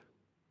God?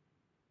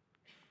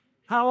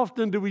 How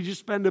often do we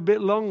just spend a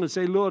bit long and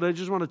say, Lord, I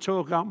just want to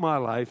talk out my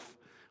life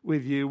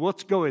with you.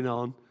 What's going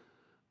on?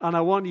 And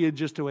I want you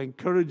just to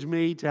encourage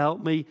me, to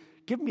help me.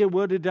 Give me a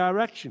word of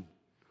direction.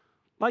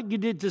 Like you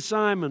did to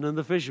Simon and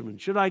the fisherman.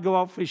 Should I go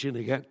out fishing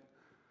again?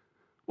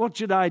 What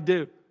should I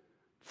do?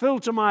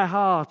 Filter my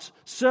heart.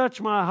 Search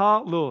my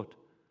heart, Lord.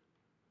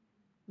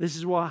 This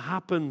is what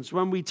happens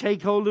when we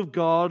take hold of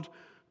God.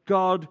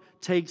 God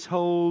takes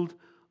hold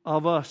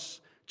of us.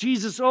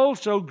 Jesus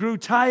also grew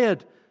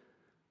tired,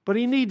 but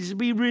He needed to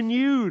be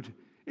renewed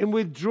in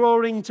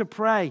withdrawing to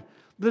pray.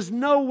 There's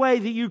no way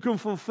that you can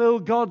fulfill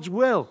God's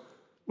will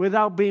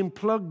without being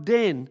plugged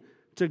in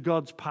to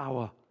God's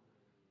power.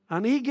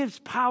 And He gives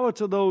power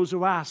to those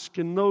who ask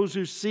and those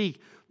who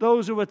seek,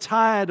 those who are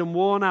tired and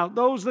worn out,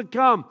 those that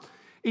come.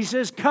 He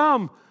says,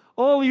 come,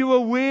 all you are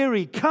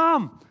weary,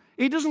 come.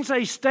 He doesn't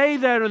say stay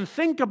there and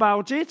think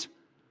about it.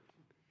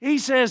 He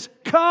says,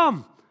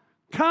 come,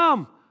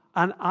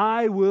 and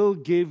I will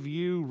give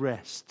you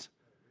rest.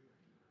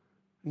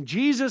 And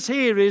Jesus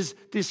here is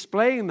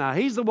displaying that.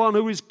 He's the one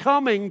who is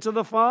coming to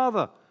the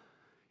Father.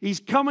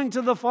 He's coming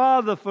to the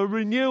Father for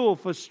renewal,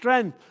 for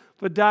strength,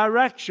 for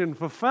direction,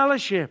 for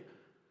fellowship,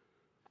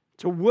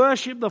 to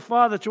worship the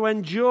Father, to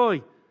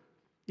enjoy.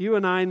 You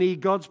and I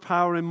need God's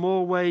power in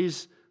more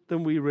ways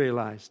than we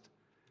realized.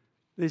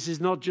 This is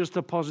not just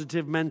a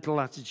positive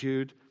mental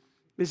attitude.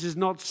 This is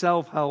not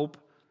self-help.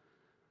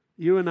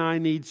 You and I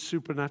need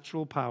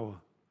supernatural power.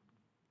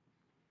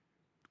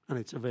 And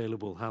it's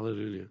available.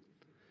 Hallelujah.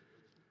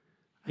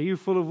 Are you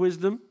full of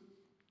wisdom?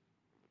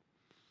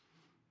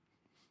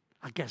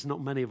 I guess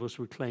not many of us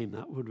would claim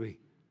that, would we?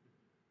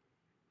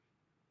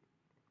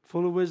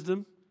 Full of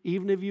wisdom?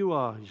 Even if you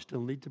are, you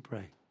still need to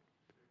pray.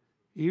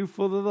 Are you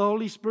full of the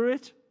Holy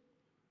Spirit?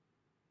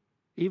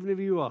 Even if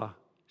you are,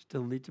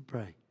 still need to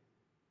pray.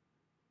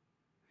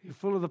 You're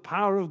full of the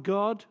power of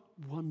God?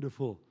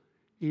 Wonderful.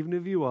 Even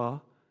if you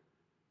are,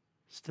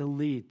 still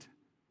need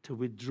to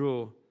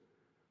withdraw.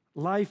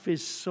 Life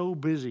is so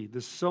busy.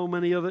 There's so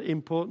many other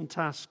important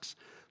tasks.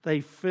 They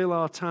fill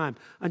our time.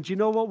 And do you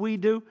know what we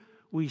do?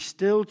 we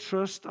still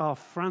trust our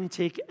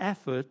frantic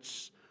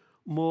efforts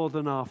more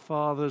than our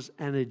Father's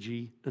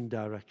energy and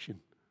direction.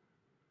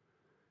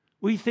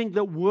 We think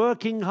that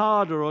working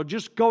harder or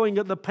just going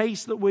at the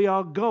pace that we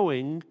are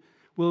going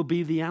will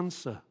be the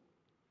answer.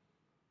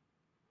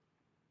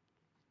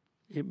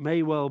 It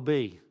may well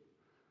be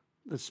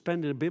that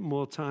spending a bit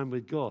more time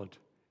with God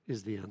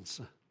is the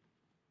answer.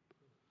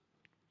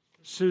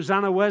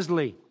 Susanna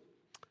Wesley,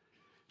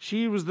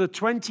 she was the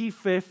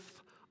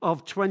 25th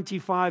of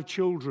 25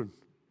 children.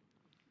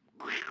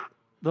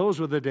 Those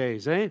were the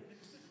days, eh?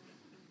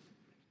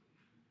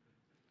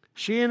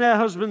 She and her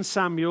husband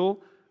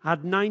Samuel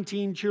had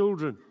 19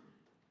 children.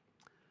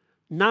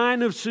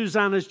 9 of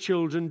Susanna's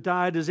children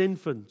died as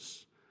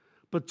infants,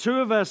 but 2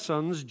 of her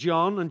sons,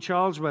 John and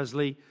Charles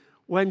Wesley,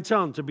 went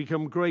on to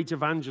become great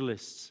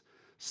evangelists,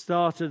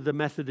 started the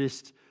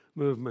Methodist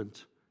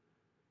movement.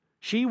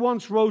 She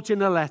once wrote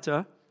in a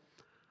letter,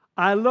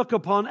 "I look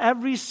upon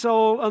every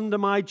soul under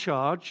my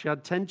charge," she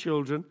had 10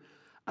 children,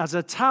 "as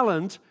a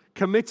talent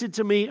committed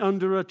to me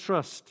under a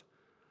trust.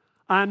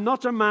 I am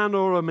not a man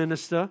or a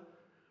minister,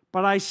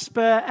 but I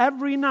spare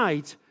every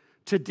night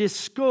to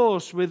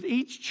discourse with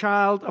each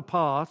child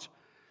apart,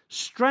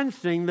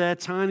 strengthening their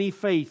tiny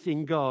faith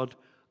in God,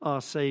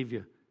 our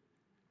Savior."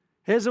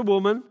 Here's a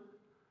woman.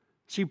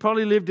 She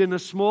probably lived in a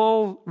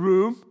small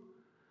room.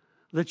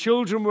 The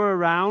children were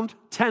around,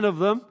 10 of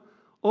them,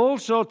 all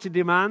sorts of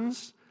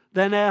demands.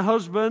 Then her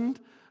husband,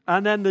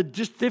 and then the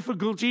just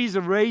difficulties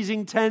of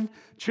raising 10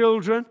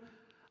 children.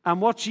 And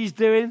what she's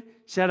doing,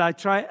 said, I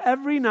try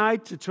every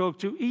night to talk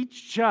to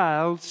each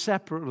child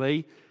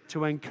separately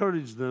to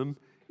encourage them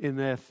in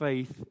their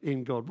faith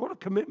in God. What a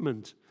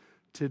commitment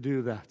to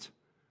do that.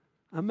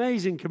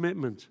 Amazing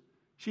commitment.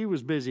 She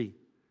was busy.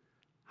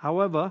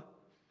 However,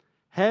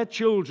 her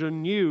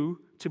children knew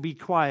to be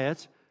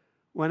quiet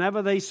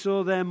whenever they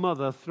saw their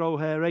mother throw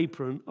her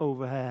apron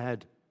over her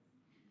head.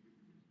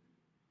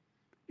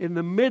 In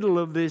the middle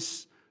of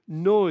this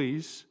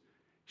noise,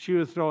 she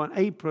would throw an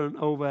apron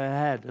over her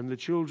head, and the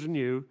children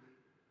knew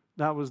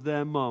that was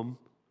their mum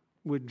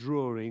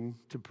withdrawing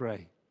to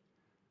pray.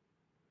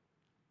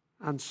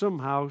 And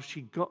somehow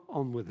she got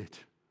on with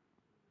it,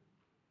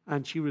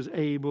 and she was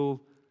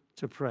able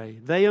to pray.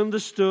 They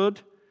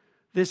understood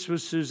this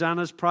was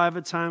Susanna's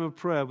private time of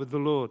prayer with the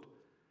Lord.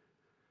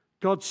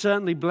 God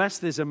certainly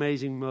blessed this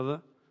amazing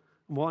mother.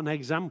 What an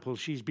example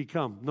she's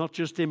become, not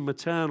just in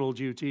maternal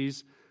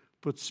duties,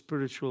 but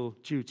spiritual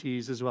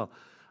duties as well.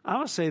 I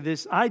will say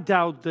this, I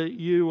doubt that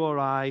you or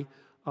I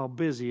are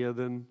busier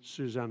than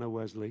Susanna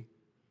Wesley.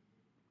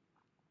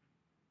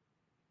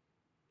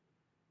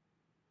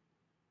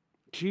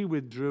 She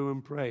withdrew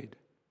and prayed.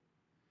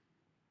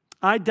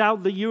 I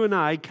doubt that you and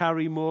I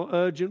carry more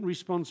urgent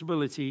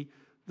responsibility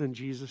than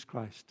Jesus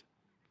Christ.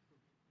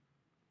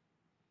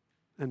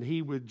 And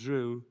he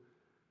withdrew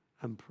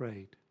and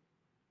prayed.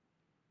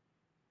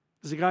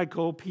 There's a guy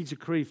called Peter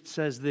Kreeft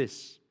says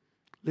this,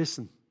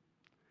 listen,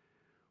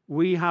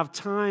 we have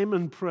time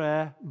and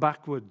prayer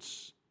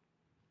backwards.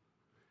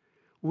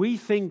 We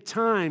think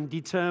time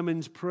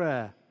determines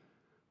prayer,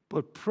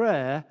 but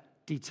prayer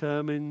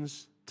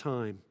determines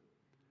time.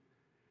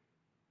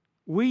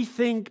 We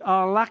think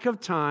our lack of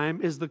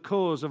time is the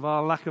cause of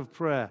our lack of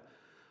prayer,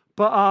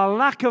 but our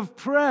lack of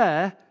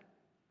prayer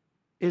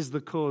is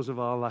the cause of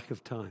our lack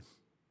of time.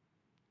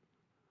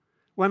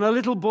 When a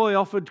little boy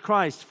offered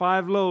Christ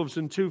 5 loaves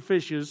and 2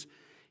 fishes,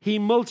 he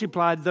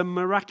multiplied them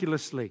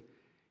miraculously.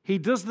 He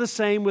does the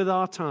same with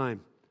our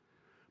time,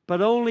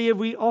 but only if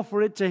we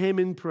offer it to him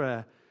in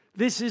prayer.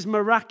 This is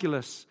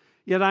miraculous,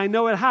 yet I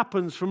know it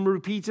happens from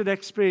repeated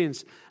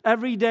experience.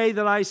 Every day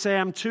that I say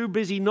I'm too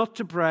busy not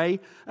to pray,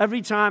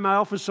 every time I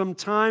offer some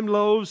time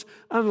loaves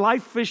and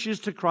life fishes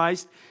to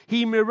Christ,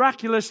 he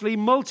miraculously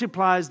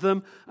multiplies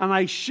them, and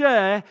I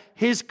share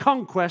his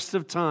conquest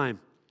of time.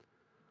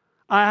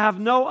 I have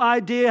no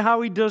idea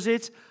how he does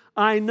it.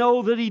 I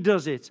know that he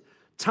does it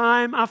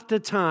time after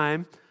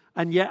time,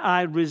 and yet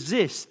I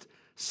resist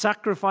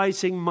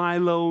sacrificing my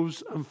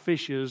loaves and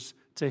fishes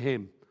to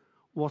him.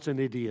 What an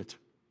idiot.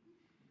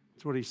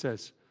 That's what he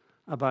says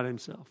about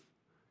himself.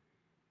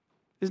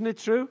 Isn't it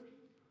true?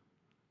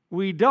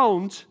 We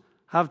don't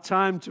have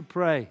time to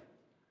pray.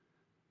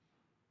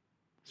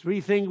 So we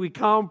think we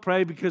can't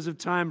pray because of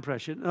time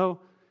pressure.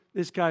 No,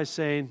 this guy's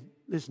saying,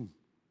 listen,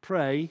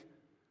 pray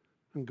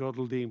and God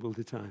will deal with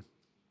the time.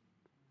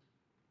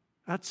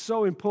 That's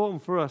so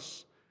important for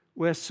us.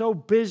 We're so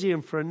busy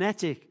and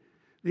frenetic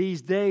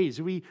these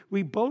days. We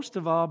boast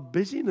of our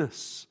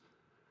busyness.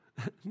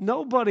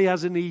 Nobody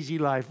has an easy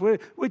life. We're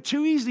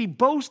too easily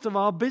boast of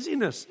our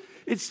busyness.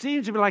 It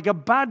seems to be like a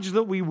badge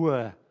that we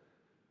wear.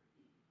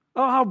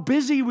 Oh, how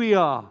busy we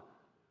are.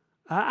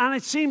 And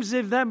it seems as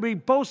if then we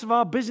boast of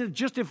our business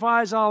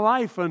justifies our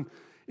life, and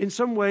in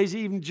some ways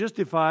even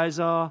justifies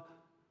our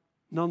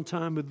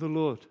non-time with the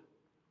Lord.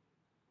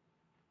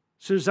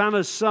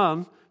 Susanna's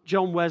son,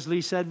 John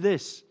Wesley, said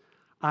this,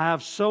 I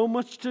have so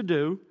much to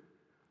do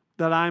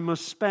that I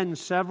must spend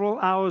several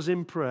hours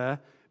in prayer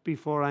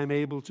before I'm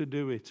able to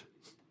do it.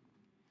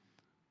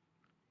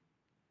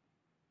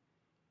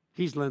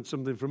 He's learned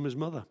something from his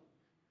mother.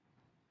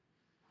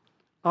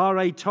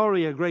 R.A.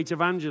 Torrey, a great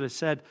evangelist,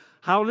 said,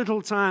 "How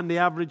little time the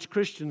average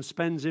Christian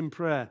spends in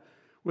prayer.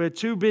 We're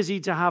too busy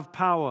to have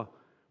power.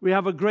 We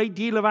have a great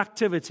deal of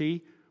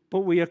activity,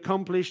 but we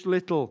accomplish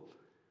little.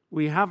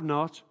 We have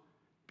not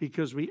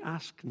because we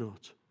ask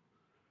not."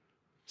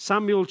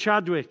 Samuel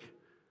Chadwick,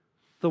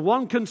 "The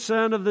one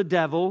concern of the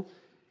devil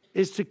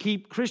is to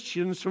keep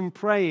Christians from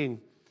praying.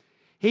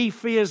 He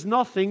fears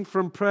nothing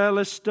from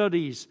prayerless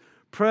studies,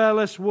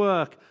 prayerless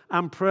work,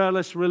 and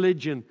prayerless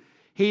religion.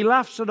 He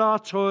laughs at our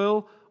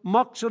toil,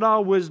 mocks at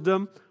our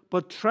wisdom,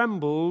 but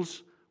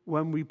trembles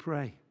when we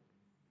pray."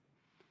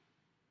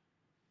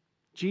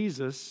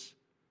 Jesus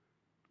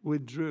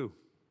withdrew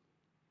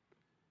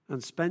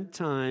and spent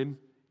time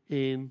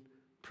in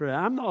prayer.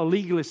 I'm not a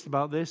legalist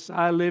about this.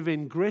 I live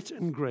in grit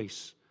and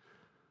grace.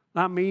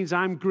 That means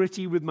I'm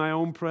gritty with my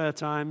own prayer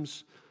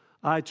times.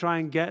 I try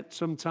and get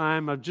some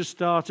time. I've just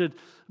started,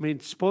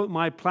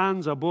 my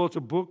plans. I bought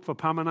a book for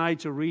Pam and I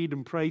to read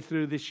and pray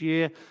through this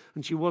year,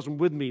 and she wasn't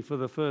with me for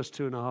the first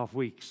 2.5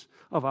 weeks.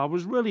 I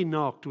was really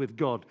knocked with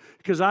God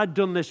because I'd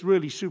done this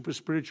really super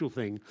spiritual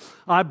thing.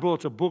 I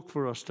brought a book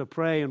for us to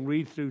pray and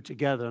read through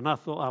together, and I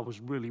thought I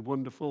was really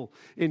wonderful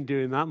in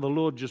doing that, and the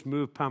Lord just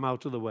moved Pam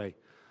out of the way.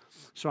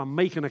 So I'm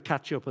making a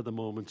catch-up at the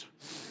moment.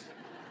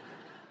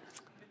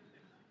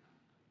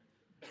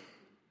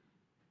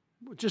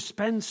 Just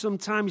spend some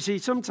time. You see,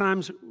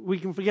 sometimes we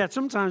can forget.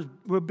 Sometimes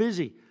we're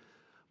busy.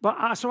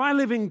 But so I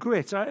live in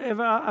grit. If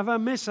I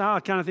miss out, I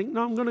kind of think,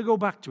 no, I'm going to go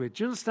back to it.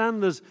 Do you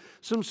understand? There's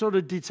some sort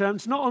of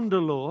deterrence. It's not under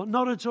law.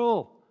 Not at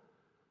all.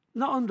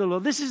 Not under law.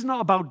 This is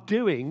not about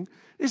doing.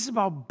 This is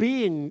about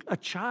being a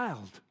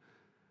child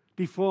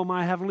before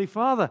my Heavenly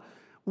Father.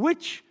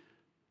 Which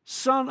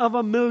son of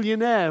a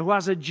millionaire who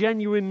has a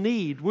genuine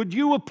need would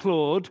you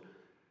applaud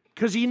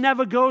because he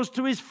never goes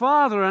to his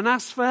father and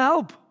asks for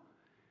help?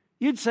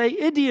 You'd say,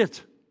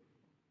 idiot.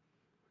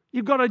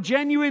 You've got a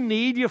genuine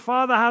need. Your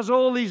father has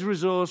all these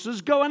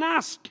resources. Go and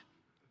ask.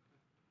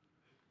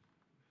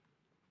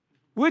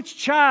 Which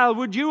child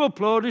would you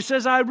applaud who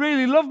says, I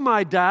really love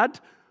my dad,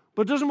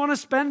 but doesn't want to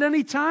spend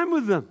any time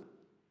with them?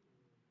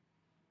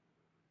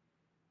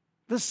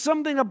 There's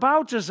something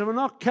about us, if we're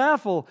not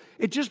careful,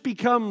 it just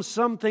becomes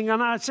something,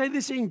 and I say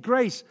this in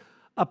grace,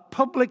 a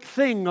public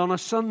thing on a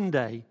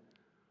Sunday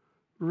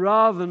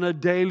rather than a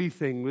daily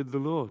thing with the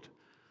Lord.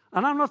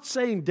 And I'm not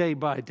saying day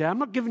by day. I'm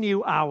not giving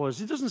you hours.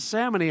 It doesn't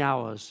say how many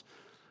hours.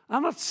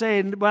 I'm not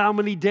saying how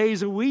many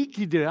days a week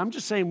you do it. I'm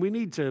just saying we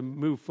need to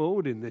move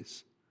forward in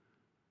this.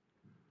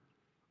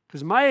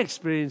 Because my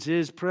experience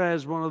is prayer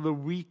is one of the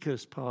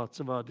weakest parts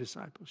of our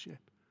discipleship.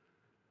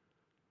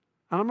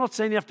 And I'm not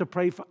saying you have to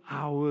pray for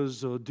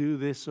hours or do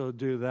this or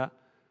do that.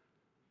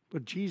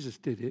 But Jesus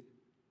did it.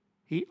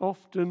 He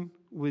often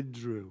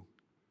withdrew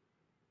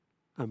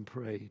and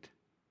prayed.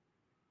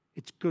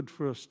 It's good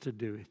for us to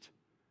do it.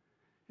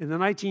 In the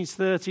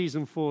 1930s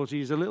and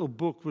 40s, a little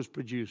book was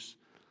produced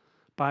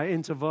by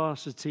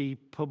InterVarsity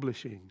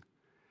Publishing.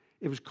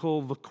 It was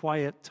called The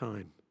Quiet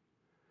Time.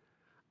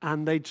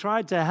 And they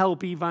tried to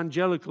help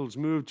evangelicals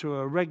move to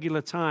a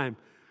regular time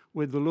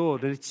with the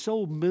Lord. And it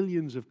sold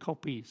millions of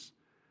copies.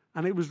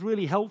 And it was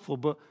really helpful.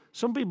 But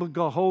some people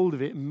got hold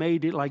of it and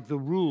made it like the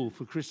rule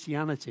for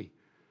Christianity.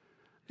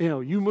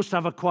 You must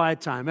have a quiet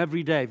time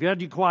every day. If you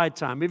had your quiet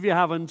time, if you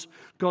haven't,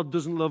 God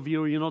doesn't love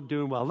you or you're not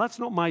doing well. That's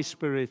not my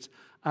spirit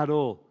at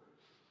all.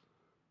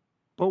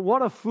 But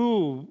what a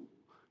fool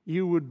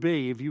you would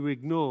be if you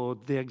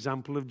ignored the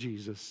example of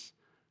Jesus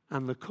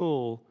and the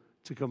call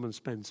to come and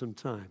spend some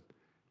time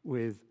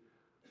with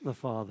the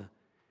Father.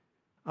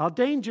 Our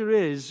danger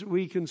is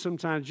we can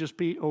sometimes just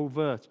be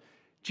overt.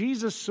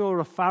 Jesus saw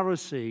a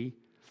Pharisee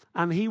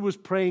and he was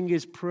praying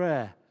his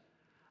prayer.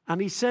 And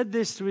he said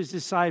this to his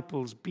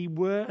disciples,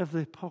 beware of the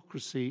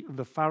hypocrisy of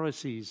the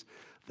Pharisees.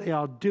 They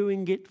are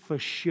doing it for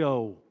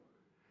show.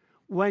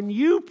 When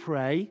you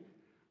pray,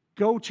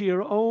 go to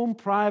your own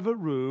private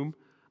room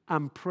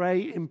and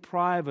pray in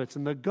private,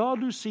 and the God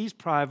who sees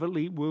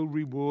privately will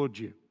reward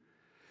you.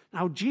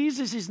 Now,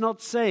 Jesus is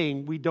not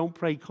saying we don't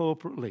pray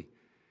corporately.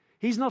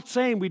 He's not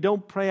saying we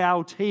don't pray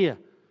out here.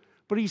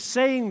 But he's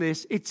saying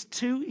this, it's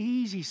too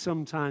easy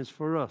sometimes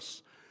for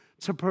us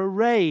to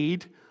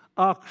parade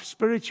our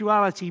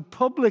spirituality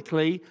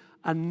publicly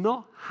and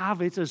not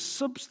have it as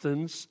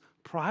substance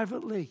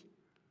privately.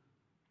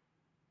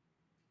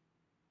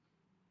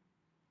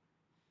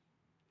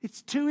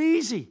 It's too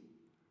easy.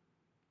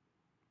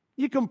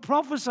 You can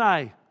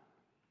prophesy.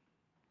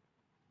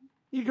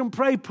 You can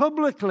pray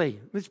publicly.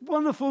 It's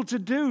wonderful to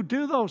do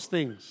those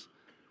things.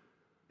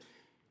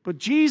 But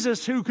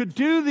Jesus, who could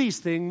do these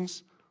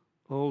things,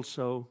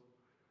 also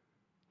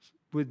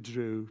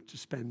withdrew to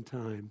spend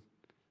time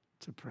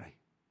to pray.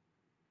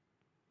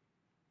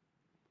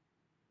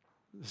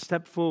 The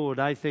step forward,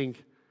 I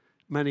think,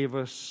 many of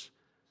us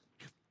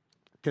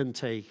can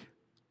take.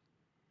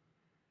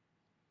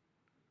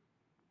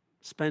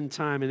 Spend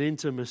time in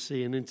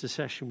intimacy and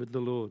intercession with the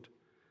Lord.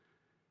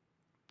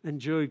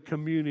 Enjoy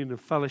communion and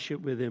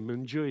fellowship with Him.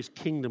 Enjoy His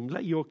kingdom.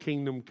 Let your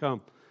kingdom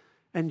come.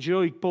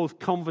 Enjoy both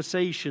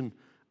conversation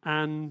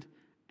and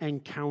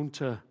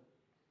encounter.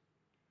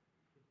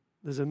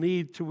 There's a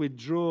need to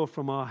withdraw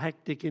from our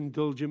hectic,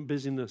 indulgent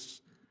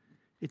busyness.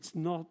 It's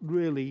not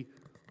really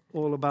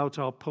all about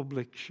our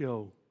public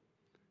show.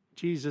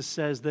 Jesus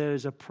says there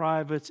is a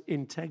private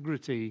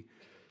integrity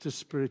to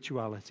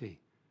spirituality.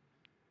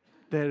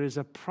 There is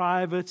a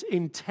private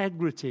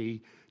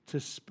integrity to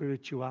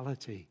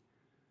spirituality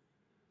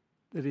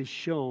that is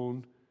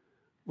shown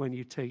when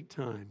you take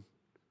time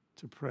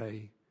to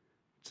pray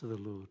to the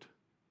Lord.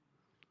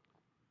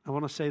 I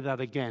want to say that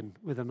again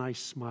with a nice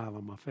smile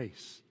on my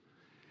face,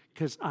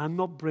 because I'm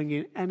not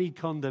bringing any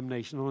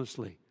condemnation,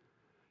 honestly.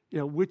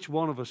 Which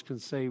one of us can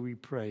say we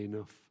pray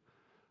enough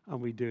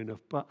and we do enough?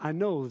 But I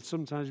know that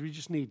sometimes we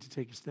just need to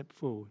take a step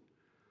forward.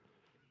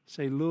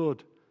 Say,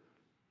 Lord,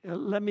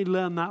 let me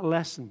learn that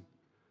lesson,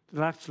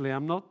 that actually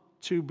I'm not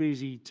too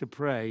busy to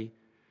pray.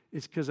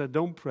 It's because I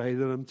don't pray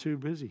that I'm too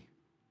busy.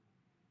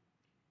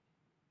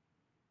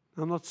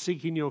 I'm not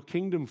seeking your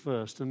kingdom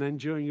first and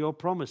enjoying your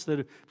promise that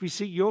if we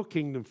seek your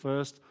kingdom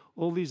first,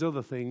 all these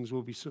other things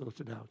will be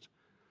sorted out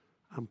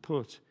and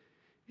put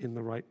in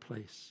the right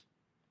place.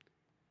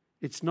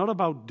 It's not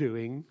about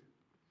doing,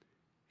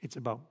 it's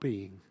about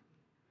being.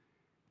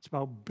 It's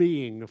about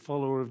being a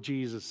follower of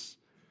Jesus,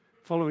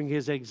 following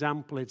his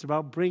example. It's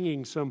about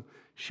bringing some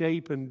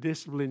shape and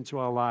discipline to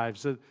our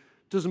lives that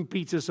doesn't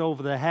beat us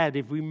over the head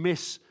if we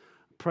miss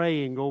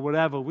praying or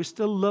whatever. We're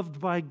still loved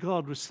by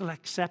God. We're still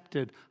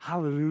accepted.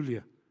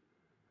 Hallelujah.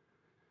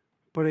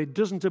 But it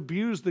doesn't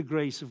abuse the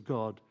grace of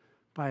God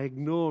by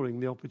ignoring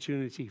the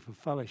opportunity for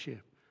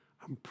fellowship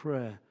and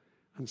prayer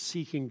and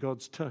seeking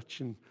God's touch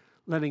and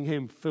letting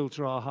him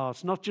filter our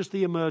hearts. Not just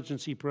the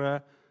emergency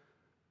prayer,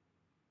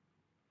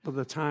 but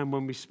the time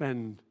when we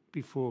spend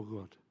before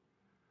God.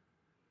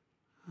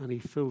 And he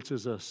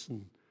filters us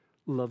and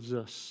loves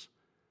us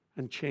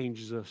and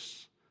changes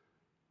us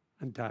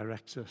and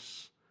directs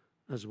us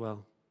as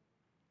well.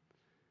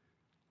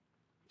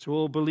 To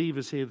all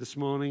believers here this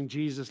morning,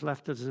 Jesus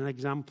left us an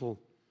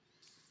example.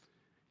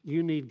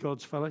 You need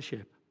God's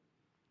fellowship.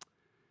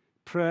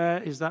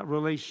 Prayer is that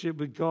relationship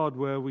with God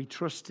where we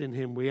trust in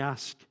him, we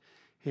ask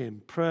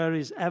him. Prayer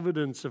is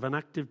evidence of an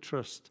active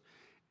trust.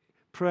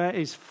 Prayer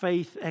is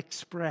faith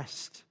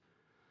expressed.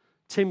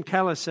 Tim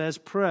Keller says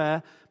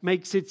prayer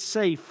makes it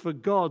safe for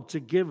God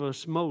to give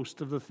us most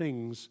of the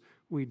things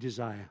we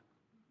desire,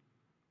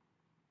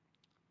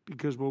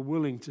 because we're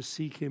willing to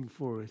seek him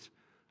for it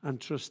and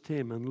trust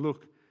him and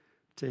look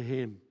to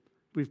him.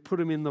 We've put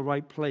him in the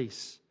right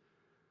place.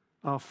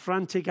 Our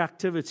frantic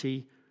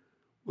activity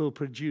will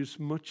produce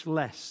much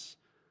less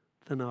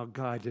than our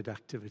guided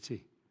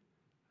activity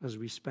as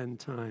we spend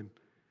time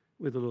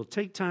with the Lord.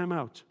 Take time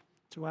out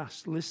to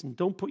ask. Listen,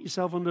 don't put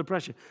yourself under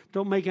pressure.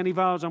 Don't make any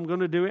vows. I'm going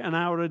to do it an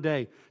hour a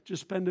day.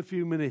 Just spend a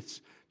few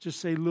minutes. Just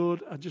say,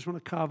 Lord, I just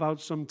want to carve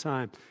out some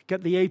time.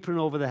 Get the apron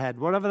over the head.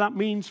 Whatever that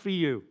means for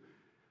you,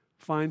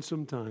 find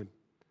some time.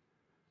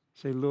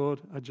 Say, Lord,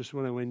 I just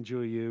want to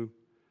enjoy you,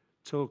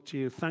 talk to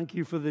you. Thank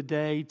you for the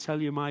day.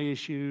 Tell you my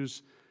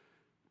issues.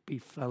 Be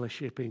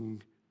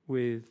fellowshipping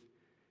with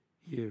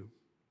you.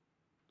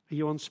 Are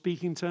you on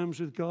speaking terms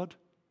with God?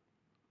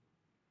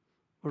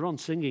 We're on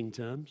singing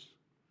terms.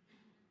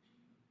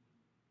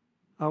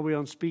 Are we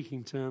on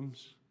speaking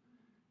terms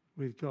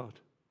with God?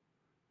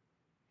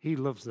 He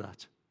loves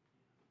that.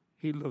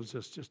 He loves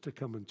us just to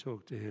come and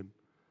talk to him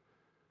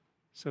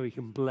so he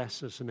can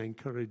bless us and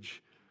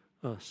encourage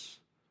us.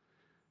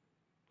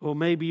 Or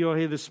maybe you're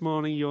here this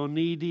morning, you're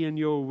needy and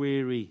you're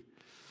weary.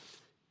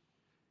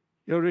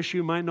 Your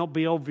issue might not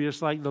be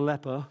obvious like the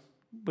leper,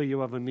 but you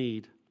have a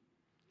need.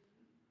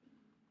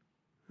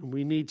 And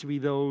we need to be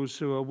those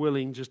who are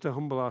willing just to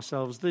humble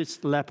ourselves.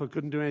 This leper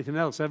couldn't do anything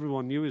else.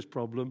 Everyone knew his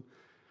problem.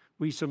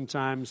 We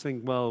sometimes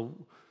think, well,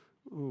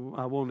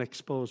 I won't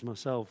expose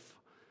myself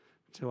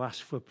to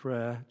ask for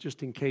prayer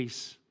just in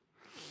case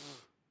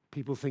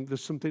people think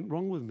there's something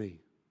wrong with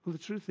me. Well, the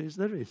truth is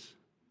there is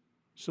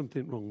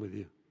something wrong with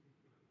you.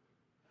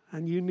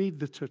 And you need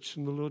the touch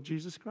from the Lord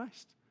Jesus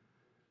Christ.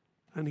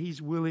 And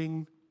he's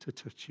willing to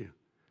touch you.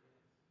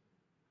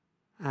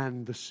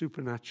 And the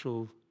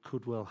supernatural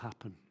could well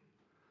happen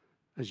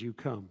as you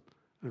come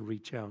and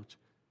reach out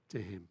to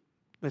him.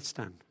 Let's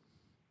stand.